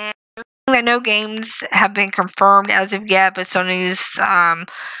 And that no games have been confirmed as of yet, but Sony's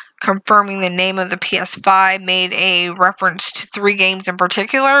confirming the name of the PS5 made a reference to 3 games in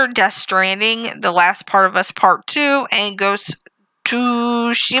particular: Death Stranding, The Last Part of Us Part 2, and Ghost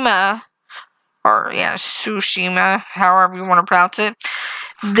Tsushima, Tsushima, however you want to pronounce it.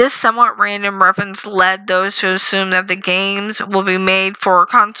 This somewhat random reference led those to assume that the games will be made for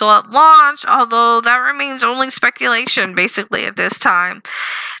console at launch, although that remains only speculation basically at this time.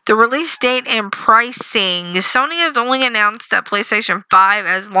 The release date and pricing. Sony has only announced that PlayStation 5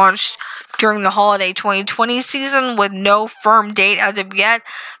 has launched during the holiday 2020 season with no firm date as of yet.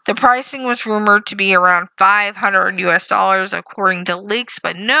 The pricing was rumored to be around $500 US according to leaks,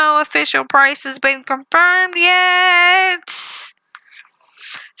 but no official price has been confirmed yet.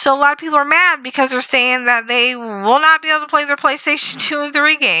 So a lot of people are mad because they're saying that they will not be able to play their PlayStation 2 and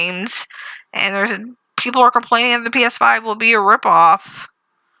 3 games. And people are complaining that the PS5 will be a ripoff.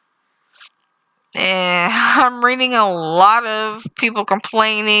 I'm reading a lot of people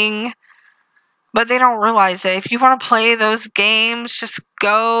complaining, but they don't realize that if you want to play those games, just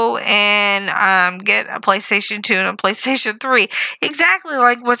go and get a PlayStation 2 and a PlayStation 3. Exactly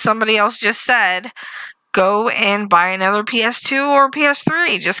like what somebody else just said. Go and buy another PS2 or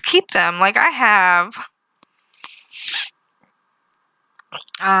PS3. Just keep them like I have.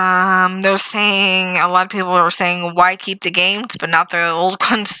 They're saying, a lot of people are saying, why keep the games but not the old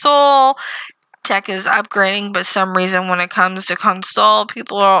console? Tech is upgrading, but some reason when it comes to console,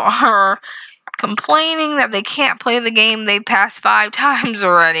 people are complaining that they can't play the game they passed 5 times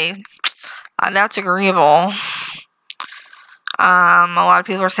already. That's agreeable. A lot of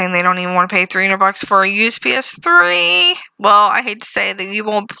people are saying they don't even want to pay $300 for a used PS3. Well, I hate to say that you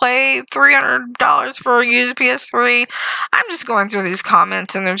won't pay $300 for a used PS3. I'm just going through these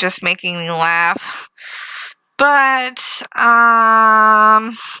comments and they're just making me laugh. But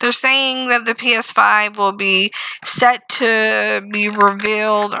they're saying that the PS5 will be set to be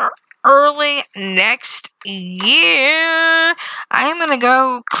revealed early next year. I'm going to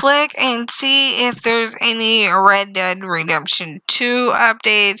go click and see if there's any Red Dead Redemption 2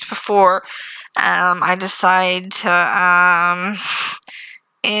 updates before I decide to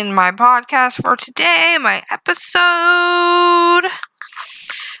end my podcast for today, my episode.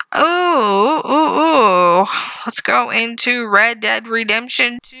 Let's go into Red Dead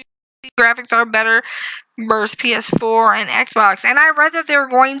Redemption 2. Graphics are better versus PS4 and Xbox. And I read that they're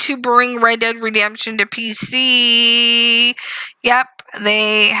going to bring Red Dead Redemption to PC. Yep,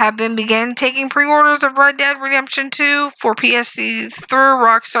 they have begun taking pre-orders of Red Dead Redemption 2 for PC through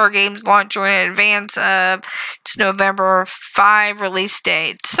Rockstar Games launch in advance of its November 5 release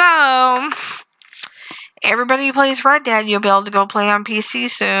date. So, everybody who plays Red Dead, you'll be able to go play on PC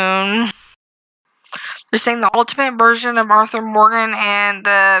soon. They're saying the ultimate version of Arthur Morgan and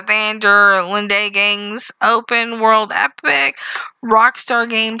the Van der Linde Gang's open world epic. Rockstar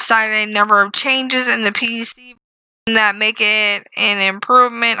Games cited a number of changes in the PC that make it an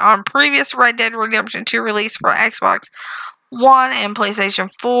improvement on previous Red Dead Redemption 2 release for Xbox One and PlayStation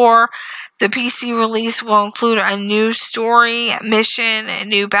 4. The PC release will include a new story mission,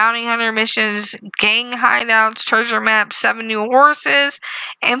 new bounty hunter missions, gang hideouts, treasure maps, 7 new horses,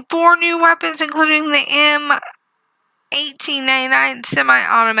 and 4 new weapons, including the M1899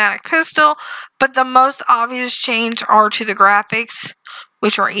 semi-automatic pistol. But the most obvious change are to the graphics,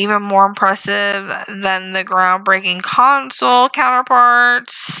 which are even more impressive than the groundbreaking console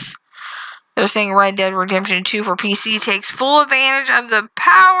counterparts. They're saying Red Dead Redemption 2 for PC takes full advantage of the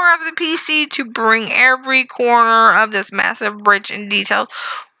power of the PC to bring every corner of this massive, rich, and detailed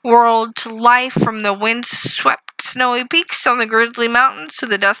world to life, from the wind-swept snowy peaks on the Grizzly Mountains to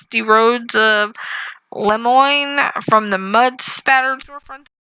the dusty roads of Lemoyne, from the mud-spattered storefronts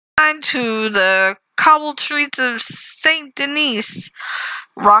to the cobbled streets of Saint Denis.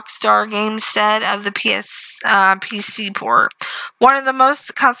 Rockstar Games said of the PC port. One of the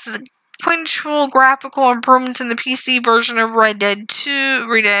most consequential graphical improvements in the PC version of Red Dead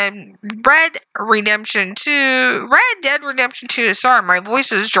Redemption 2, sorry, my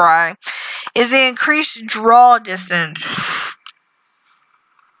voice is dry, is the increased draw distance.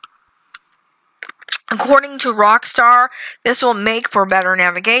 According to Rockstar, this will make for better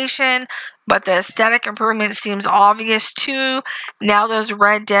navigation, but the aesthetic improvement seems obvious too. Now those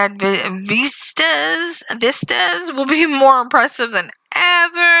Red Dead vistas will be more impressive than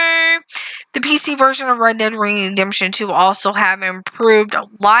ever. The PC version of Red Dead Redemption 2 will also have improved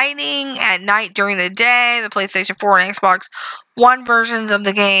lighting at night during the day. The PlayStation 4 and Xbox One versions of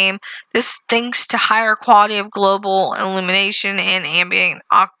the game. This thanks to higher quality of global illumination and ambient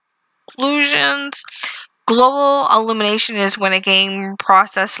occlusions. Global illumination is when a game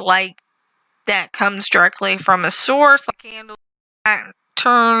process light that comes directly from a source, like candles,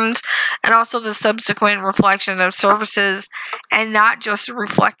 lanterns, and also the subsequent reflection of surfaces and not just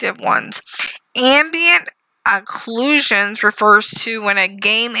reflective ones. Ambient occlusions refers to when a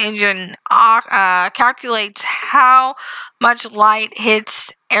game engine calculates how much light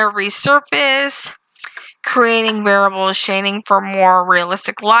hits every surface, creating variable shading for more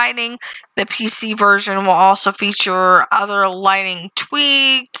realistic lighting. The PC version will also feature other lighting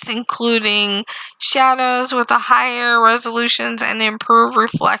tweaks, including shadows with a higher resolutions and improved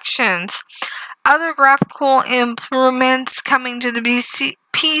reflections. Other graphical improvements coming to the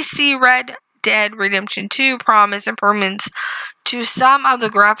PC Red Dead Redemption 2 promise improvements to some of the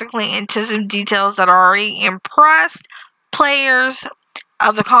graphically intensive details that already impressed players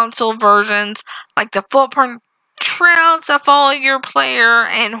of the console versions, like the footprint trails that follow your player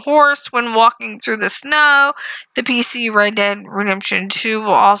and horse when walking through the snow. The PC Red Dead Redemption 2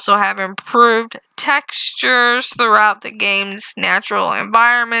 will also have improved textures throughout the game's natural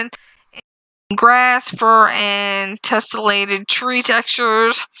environment, grass, fur, and tessellated tree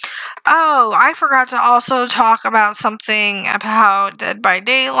textures. Oh, I forgot to also talk about something about Dead by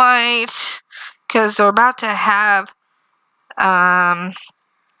Daylight, because they're about to have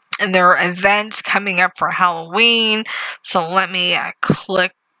their event coming up for Halloween. So let me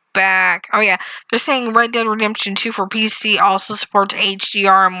click back. Oh yeah, they're saying Red Dead Redemption 2 for PC also supports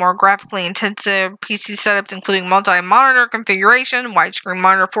HDR and more graphically intensive PC setups, including multi-monitor configuration, widescreen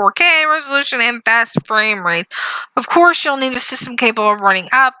monitor 4K resolution, and fast frame rate. Of course, you'll need a system capable of running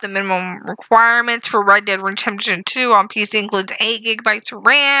up. The minimum requirements for Red Dead Redemption 2 on PC includes 8GB of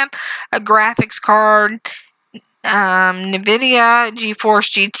RAM, a graphics card, NVIDIA GeForce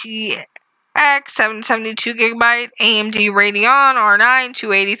GTX 772GB, AMD Radeon R9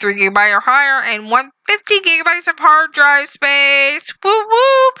 283GB or higher, and 150GB of hard drive space. Woo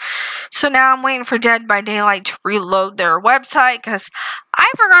woo! So now I'm waiting for Dead by Daylight to reload their website, because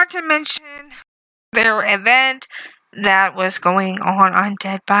I forgot to mention their event that was going on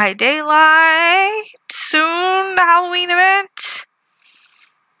Dead by Daylight soon, the Halloween event,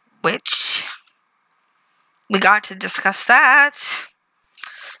 which we got to discuss that.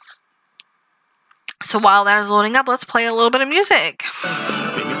 So while that is loading up, let's play a little bit of music.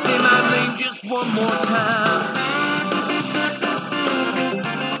 Can you say my name just one more time?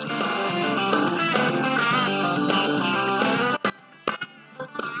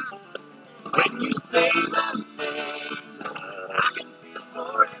 When you say my name, I can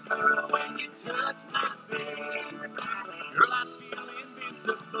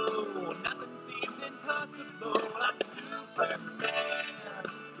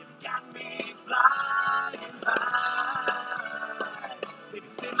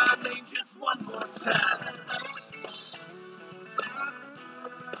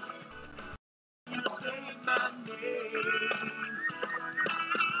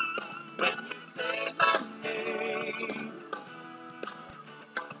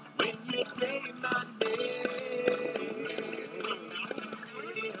you say my name.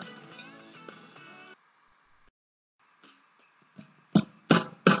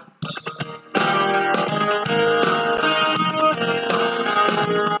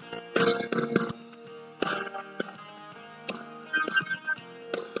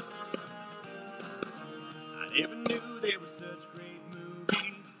 I never knew there were such great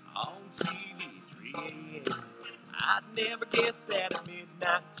movies on TV 3 a.m. I'd never guessed that a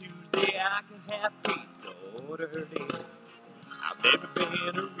midnight Tuesday I could have pizza ordered in. I've never been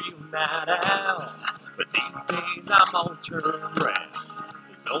a real night owl, but these days I'm on turn round.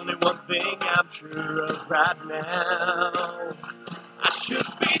 There's only one thing I'm sure of right now. I should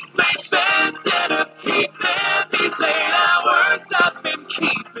be sleeping instead of keeping these late hours I've been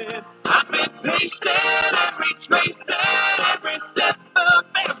keeping. I've been pacing and retracing every step of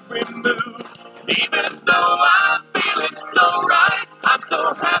every move. And even though I'm feeling so right, I'm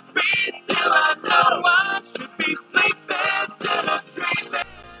so happy, still I know I should be sleeping instead of dreaming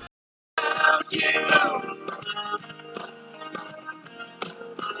about you.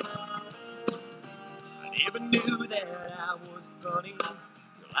 I never knew that I was funny till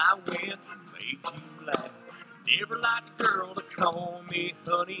I went and made you laugh. Never liked a girl to call me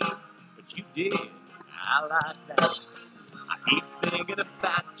honey, but you did. I like that. I keep thinking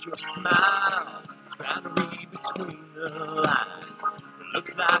about your smile, trying to read between the lines. It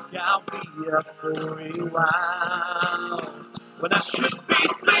looks like I'll be up for a while. When I should be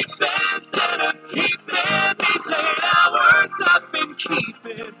sleeping instead of keeping these late hours I've been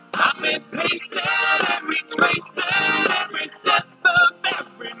keeping. I've been pacing and retracing every step of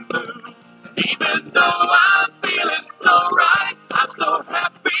every move. And even though I'm feeling so right, I'm so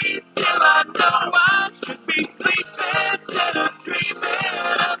happy, still I know I should be sleeping instead of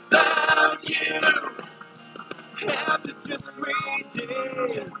dreaming about you. After just 3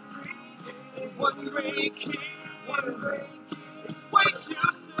 days, one great kiss, it's way too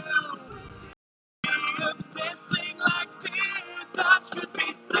soon. Obsessing like this, I should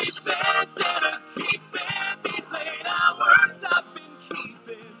be sleeping instead of keeping these late hours I've been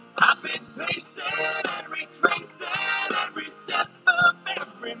keeping. I've been pacing and retracing every step of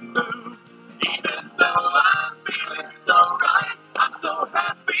every move. Even though I'm feeling so right, I'm so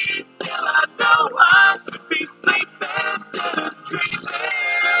happy, still I know I should be sleeping instead of dreaming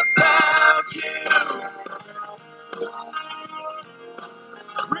about you.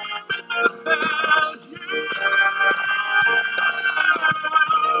 Dreaming about you.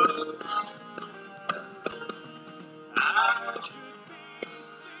 I should be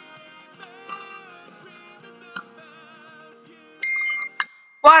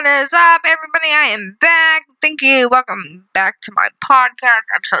What is up, everybody? I am back. Thank you. Welcome back to my podcast,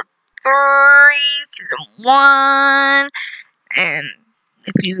 episode 3, season 1. And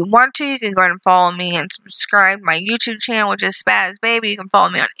if you want to, you can go ahead and follow me and subscribe to my YouTube channel, which is Spaz Baby. You can follow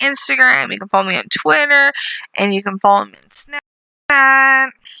me on Instagram. You can follow me on Twitter. And you can follow me on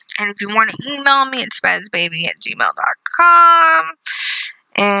Snapchat. And if you want to email me, it's spazbaby@gmail.com.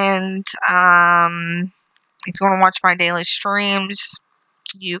 And if you want to watch my daily streams,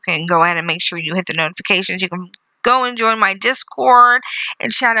 you can go ahead and make sure you hit the notifications. You can go and join my Discord and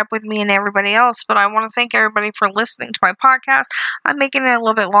chat up with me and everybody else. But I want to thank everybody for listening to my podcast. I'm making it a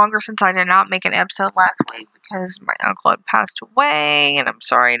little bit longer since I did not make an episode last week because my uncle had passed away. And I'm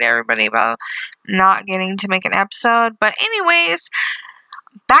sorry to everybody about not getting to make an episode. But anyways,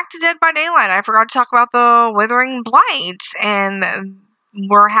 back to Dead by Daylight. I forgot to talk about the Withering Blight. And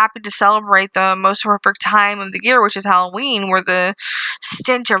we're happy to celebrate the most horrific time of the year, which is Halloween, where the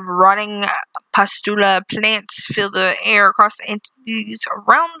stench of rotting pustula plants fill the air across the entity's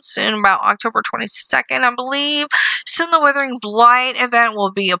realm. Soon, about October 22nd, I believe. Soon the Withering Blight event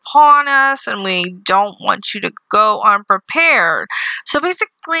will be upon us, and we don't want you to go unprepared. So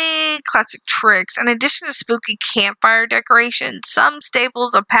basically, classic tricks. In addition to spooky campfire decorations, some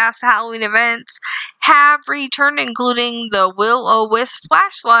staples of past Halloween events have returned, including the Will-O-Wisp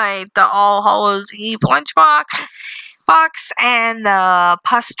flashlight, the All Hallows Eve lunchbox, and the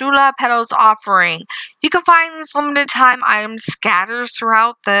Pustula Petals offering. You can find these limited time items scattered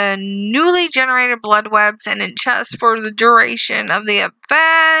throughout the newly generated blood webs and in chests for the duration of the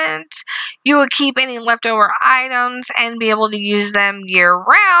event. You will keep any leftover items and be able to use them year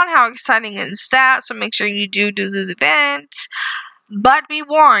round. How exciting is that? So make sure you do the event. But be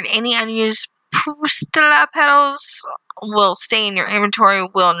warned, any unused Pustula petals will stay in your inventory,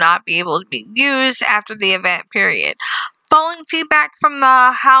 will not be able to be used after the event period. Following feedback from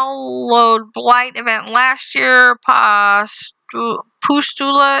the Hallowed Blight event last year, Pustula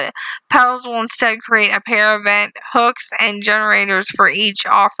Pustula petals will instead create a pair of event hooks and generators for each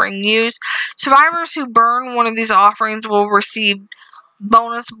offering used. Survivors who burn one of these offerings will receive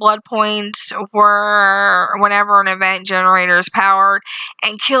bonus blood points whenever an event generator is powered,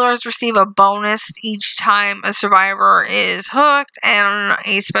 and killers receive a bonus each time a survivor is hooked and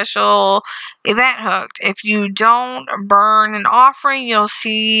a special event hooked. If you don't burn an offering, you'll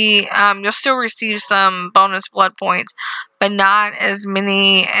still receive some bonus blood points, but not as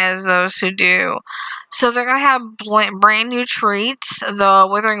many as those who do. So they're going to have brand new treats. The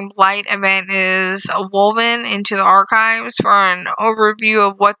Withering Blight event is woven into the archives for an overview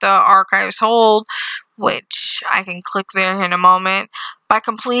of what the archives hold, which I can click there in a moment. By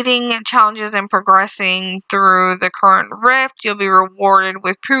completing challenges and progressing through the current rift, you'll be rewarded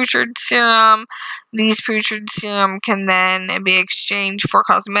with Putrid Serum. These Putrid Serum can then be exchanged for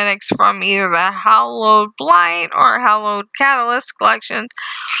cosmetics from either the Hallowed Blight or Hallowed Catalyst collections.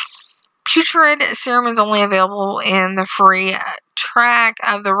 Putrid Serum is only available in the free track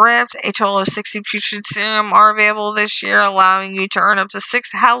of the Rift. A total of 60 Putrid Serum are available this year, allowing you to earn up to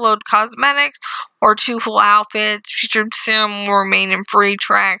 6 Hallowed Cosmetics or 2 full outfits. Putrid Serum will remain in free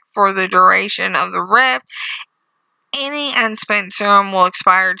track for the duration of the Rift. Any unspent serum will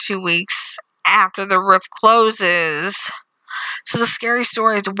expire 2 weeks after the Rift closes. So the scary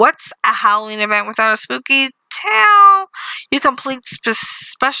story is, what's a Halloween event without a spooky tale? You complete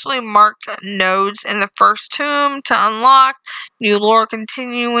specially marked nodes in the first tomb to unlock new lore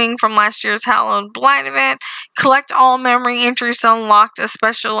continuing from last year's Hallowed Blight event. Collect all memory entries to unlock a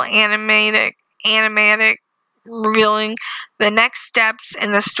special animatic revealing the next steps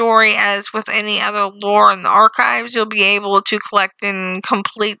in the story. As with any other lore in the archives, you'll be able to collect and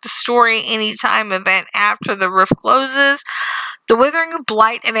complete the story anytime event after the Rift closes. The Withering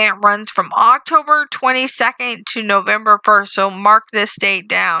Blight event runs from October 22nd to November 1st, so mark this date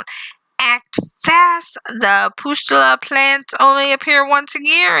down. Act fast. The Pustula plants only appear once a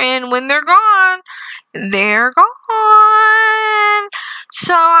year, and when they're gone, they're gone.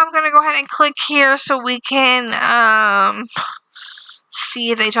 So I'm going to go ahead and click here so we can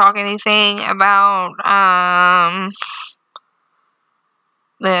see if they talk anything about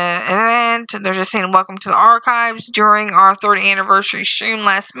the event. They're just saying, welcome to the archives. During our 3rd anniversary stream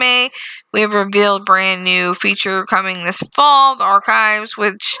last May, we have revealed brand new feature coming this fall. The archives,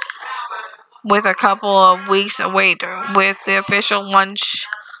 which with a couple of weeks await with the official launch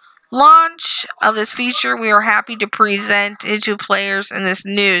of this feature, we are happy to present it to players in this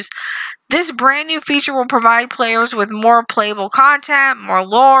news. This brand new feature will provide players with more playable content, more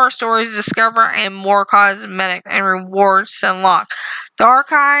lore, stories to discover, and more cosmetic and rewards to unlock. The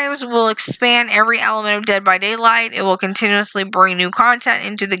archives will expand every element of Dead by Daylight. It will continuously bring new content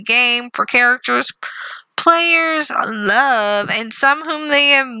into the game for characters players love, and some whom they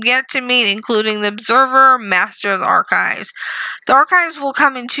have yet to meet, including the Observer, Master of the Archives. The archives will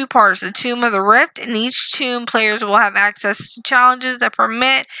come in 2 parts, the Tomb of the Rift. In each tomb, players will have access to challenges that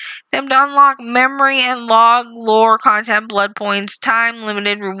permit them to unlock memory and log lore content, blood points,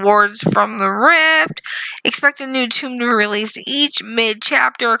 time-limited rewards from the Rift. Expect a new tomb to be released each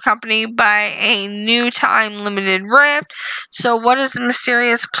mid-chapter, accompanied by a new time-limited Rift. So what is the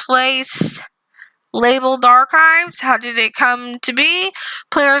mysterious place labeled archives? How did it come to be?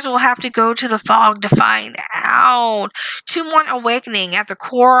 Players will have to go to the fog to find out. Tomb 1 Awakening. At the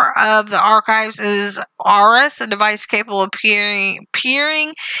core of the archives is Aris, a device capable of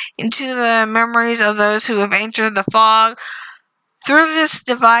peering into the memories of those who have entered the fog. Through this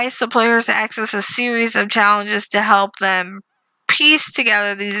device, the players access a series of challenges to help them piece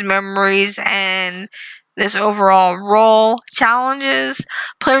together these memories and this overall role. Challenges.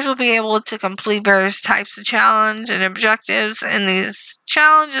 Players will be able to complete various types of challenge and objectives in these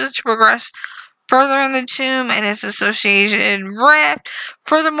challenges to progress further in the tomb and its associated rift.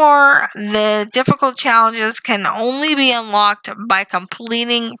 Furthermore, the difficult challenges can only be unlocked by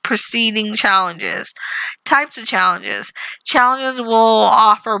completing preceding challenges. Types of challenges. Challenges will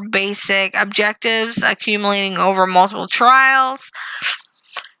offer basic objectives accumulating over multiple trials.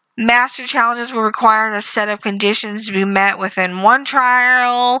 Master challenges will require a set of conditions to be met within one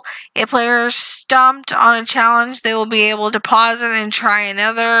trial. If players stumped on a challenge, they will be able to pause it and try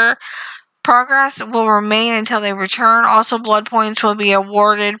another. Progress will remain until they return. Also, blood points will be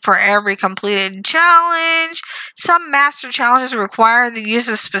awarded for every completed challenge. Some master challenges require the use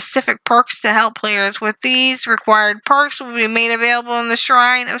of specific perks to help players with these. Required perks will be made available in the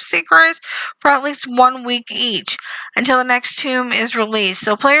Shrine of Secrets for at least 1 week each until the next tomb is released.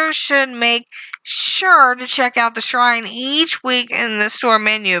 So players should make sure to check out the shrine each week in the store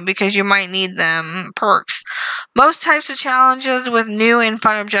menu because you might need them perks. Most types of challenges with new and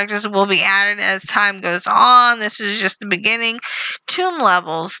fun objectives will be added as time goes on. This is just the beginning. Tomb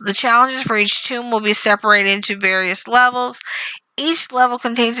levels. The challenges for each tomb will be separated into various levels. Each level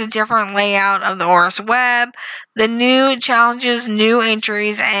contains a different layout of the Horus web. The new challenges, new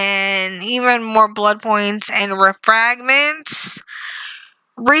entries, and even more blood points and rift fragments.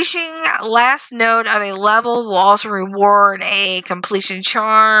 Reaching last node of a level will also reward a completion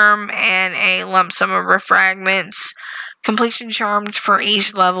charm and a lump sum of rift fragments. Completion charms for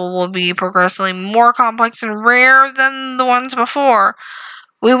each level will be progressively more complex and rare than the ones before.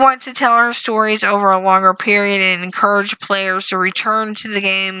 We want to tell our stories over a longer period and encourage players to return to the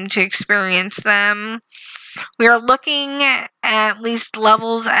game to experience them. We are looking at least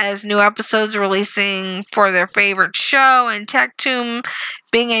levels as new episodes releasing for their favorite show, and Tech Tomb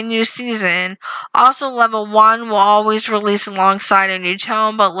being a new season. Also, level 1 will always release alongside a new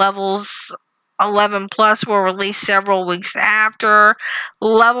tome, but levels 11 plus will release several weeks after.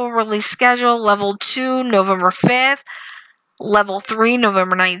 Level release schedule: level 2, November 5th. Level 3,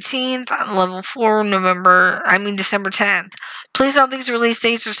 November 19th. Level 4, December 10th. Please note these release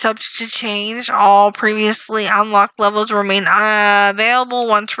dates are subject to change. All previously unlocked levels remain available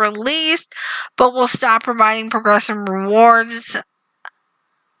once released, but will stop providing progressive rewards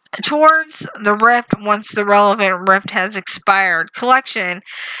towards the rift once the relevant rift has expired. Collection.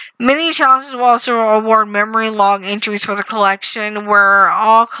 Many challenges will also award memory log entries for the collection, where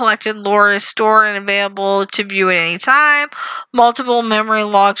all collected lore is stored and available to view at any time. Multiple memory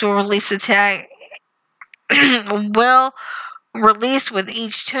logs will release with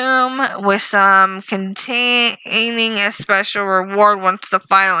each tomb, with some containing a special reward once the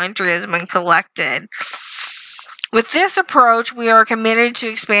final entry has been collected. With this approach, we are committed to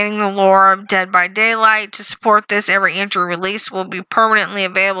expanding the lore of Dead by Daylight. To support this, every entry release will be permanently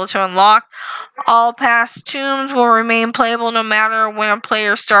available to unlock. All past tombs will remain playable no matter when a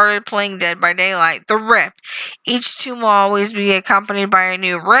player started playing Dead by Daylight. The Rift. Each tomb will always be accompanied by a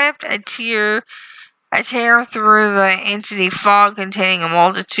new rift, a tear through the entity fog containing a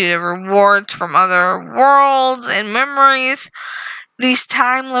multitude of rewards from other worlds and memories. These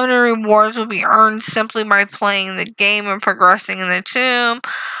time-limited rewards will be earned simply by playing the game and progressing in the tomb.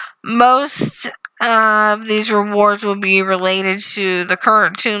 Most of these rewards will be related to the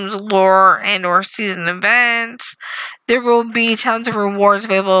current tomb's lore and or season events. There will be tons of rewards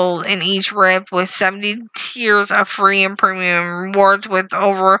available in each rift, with 70 tiers of free and premium rewards with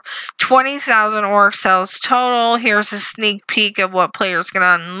over 20,000 Oryx cells total. Here's a sneak peek of what players can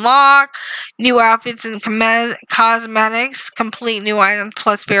unlock. New outfits and cosmetics. Complete new items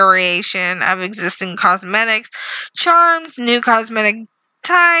plus variation of existing cosmetics. Charms. New cosmetic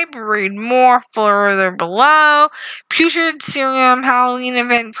type. Read more further below. Putrid Serum Halloween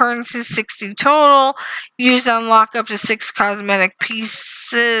event currency 60 total. Used to unlock up to 6 cosmetic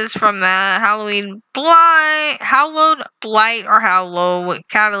pieces from the Hallowed Blight or Hallowed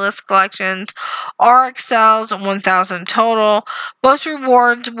Catalyst collections. Oryx cells 1,000 total. Most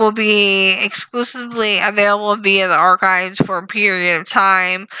rewards will be exclusively available via the archives for a period of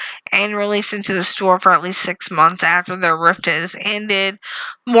time and released into the store for at least 6 months after their rift is ended.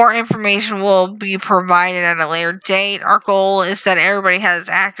 More information will be provided at a later date. Our goal is that everybody has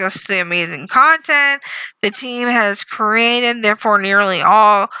access to the amazing content the team has created. Therefore, nearly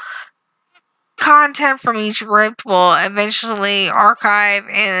all content from each rift will eventually archive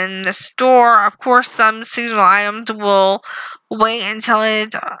in the store. Of course, some seasonal items will wait until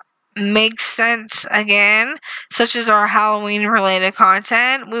it makes sense again, such as our Halloween related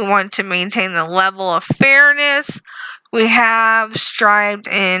content. We want to maintain the level of fairness we have strived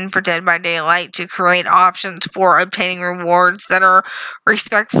in for Dead by Daylight to create options for obtaining rewards that are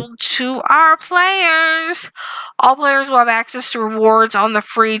respectful to our players. All players will have access to rewards on the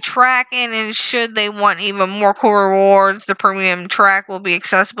free track, and should they want even more cool rewards, the premium track will be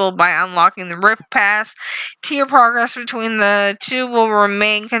accessible by unlocking the Rift Pass. Tier progress between the two will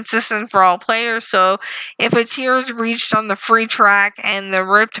remain consistent for all players, so if a tier is reached on the free track and the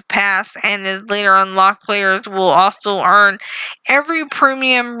Rift Pass and is later unlocked, players will also earn every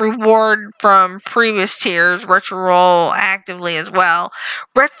premium reward from previous tiers retroactively as well.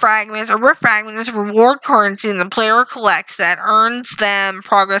 Rift Fragments. A Rift Fragment is a reward currency the player collects that earns them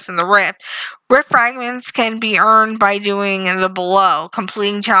progress in the Rift. Rift Fragments can be earned by doing the below: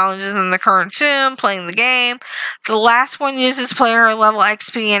 completing challenges in the current tomb, playing the game. The last one uses player level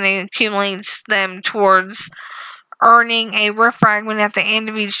XP and accumulates them towards earning a Rift Fragment at the end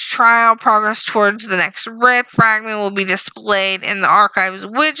of each trial. Progress towards the next Rift Fragment will be displayed in the Archives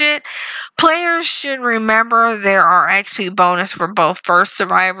widget. Players should remember there are XP bonus for both first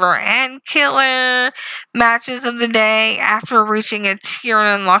survivor and killer matches of the day. After reaching a tier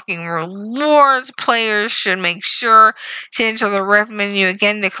and unlocking rewards, players should make sure to enter the Rift menu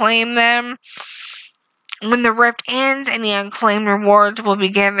again to claim them. When the Rift ends, any unclaimed rewards will be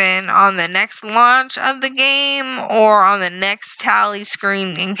given on the next launch of the game or on the next tally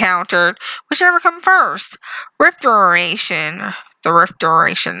screen encountered, whichever comes first. Rift duration. The Rift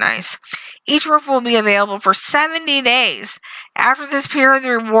duration, nice. Each Rift will be available for 70 days. After this period, the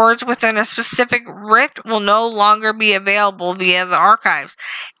rewards within a specific Rift will no longer be available via the archives,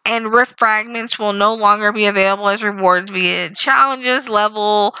 and Rift fragments will no longer be available as rewards via challenges,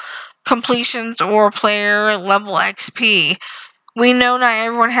 level completions, or player level XP. We know not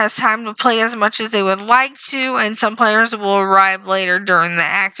everyone has time to play as much as they would like to, and some players will arrive later during the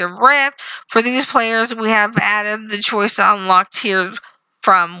active Rift. For these players, we have added the choice to unlock tiers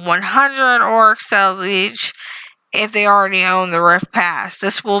from 100 or excel each if they already own the Rift Pass.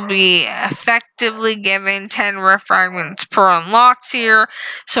 This will be effectively given 10 Rift fragments per unlocked tier,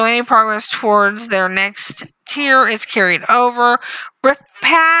 so any progress towards their next tier is carried over. Rift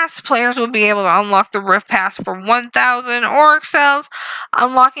Pass players will be able to unlock the Rift Pass for 1,000 or excels.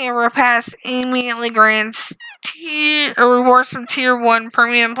 Unlocking a Rift Pass immediately grants rewards from Tier 1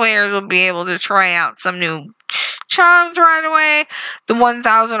 premium players will be able to try out some new charms right away. The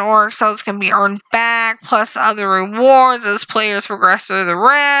 1,000 or excels can be earned back, plus other rewards as players progress through the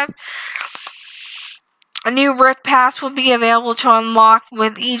Rift. A new Rift Pass will be available to unlock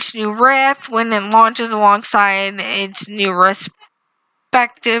with each new Rift when it launches alongside its new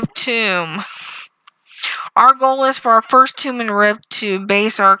respective tomb. Our goal is for our first tomb in Rift to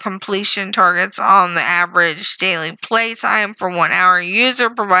base our completion targets on the average daily play time for 1 hour user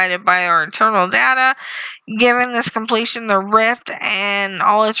provided by our internal data. Given this completion, the Rift and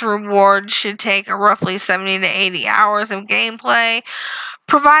all its rewards should take roughly 70 to 80 hours of gameplay,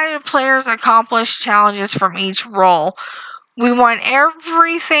 provided players accomplish challenges from each role. We want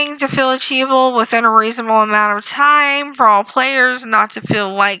everything to feel achievable within a reasonable amount of time for all players, not to feel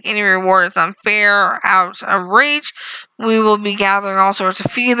like any reward is unfair, out of reach. We will be gathering all sorts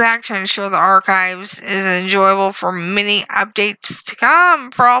of feedback to ensure the archives is enjoyable for many updates to come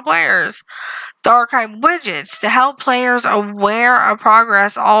for all players. The archive widgets to help players aware of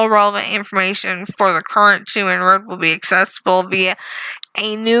progress. All relevant information for the current tomb in Rift will be accessible via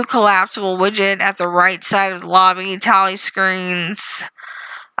a new collapsible widget at the right side of the lobby tally screens.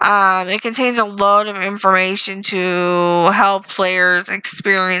 It contains a load of information to help players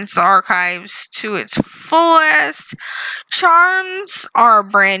experience the archives to its fullest. Charms are a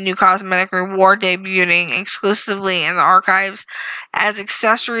brand new cosmetic reward debuting exclusively in the archives as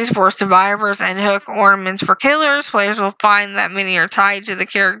accessories for survivors and hook ornaments for killers. Players will find that many are tied to the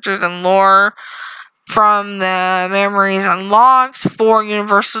characters and lore from the memories and logs. 4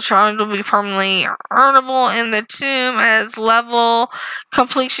 universal charms will be permanently earnable in the tomb as level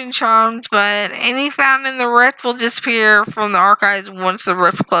completion charms, but any found in the Rift will disappear from the archives once the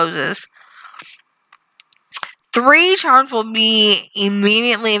Rift closes. 3 charms will be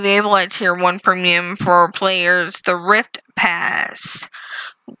immediately available at Tier 1 Premium for players. The Rift Pass.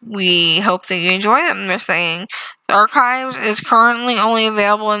 We hope that you enjoy them, they're saying. The Archives is currently only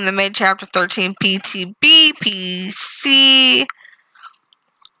available in the mid-Chapter 13 PTB, PC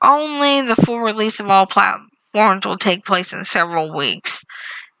only. The full release of all platforms will take place in several weeks.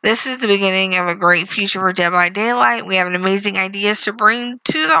 This is the beginning of a great future for Dead by Daylight. We have an amazing ideas to bring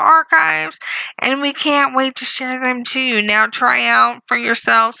to the archives, and we can't wait to share them to you. Now try out for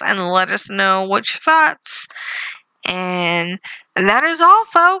yourselves and let us know what your thoughts. And that is all,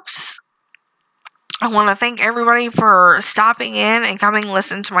 folks. I want to thank everybody for stopping in and coming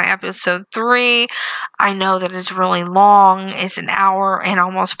listen to my episode 3. I know that it's really long. It's an hour and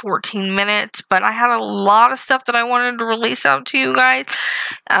almost 14 minutes, but I had a lot of stuff that I wanted to release out to you guys.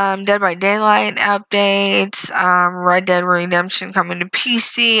 Dead by Daylight updates, Red Dead Redemption coming to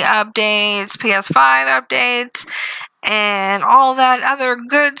PC updates, PS5 updates, and all that other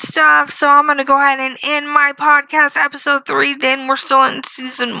good stuff. So I'm going to go ahead and end my podcast episode 3. Then we're still in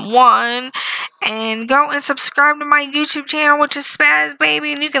season 1. And go and subscribe to my YouTube channel, which is Spaz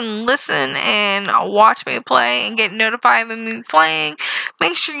Baby. And you can listen and watch me play and get notified of me playing.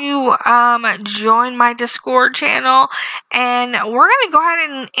 Make sure you join my Discord channel. And we're going to go ahead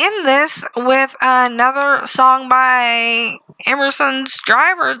and end this with another song by Emerson's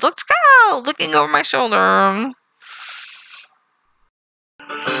Drivers. Let's go! Looking over my shoulder.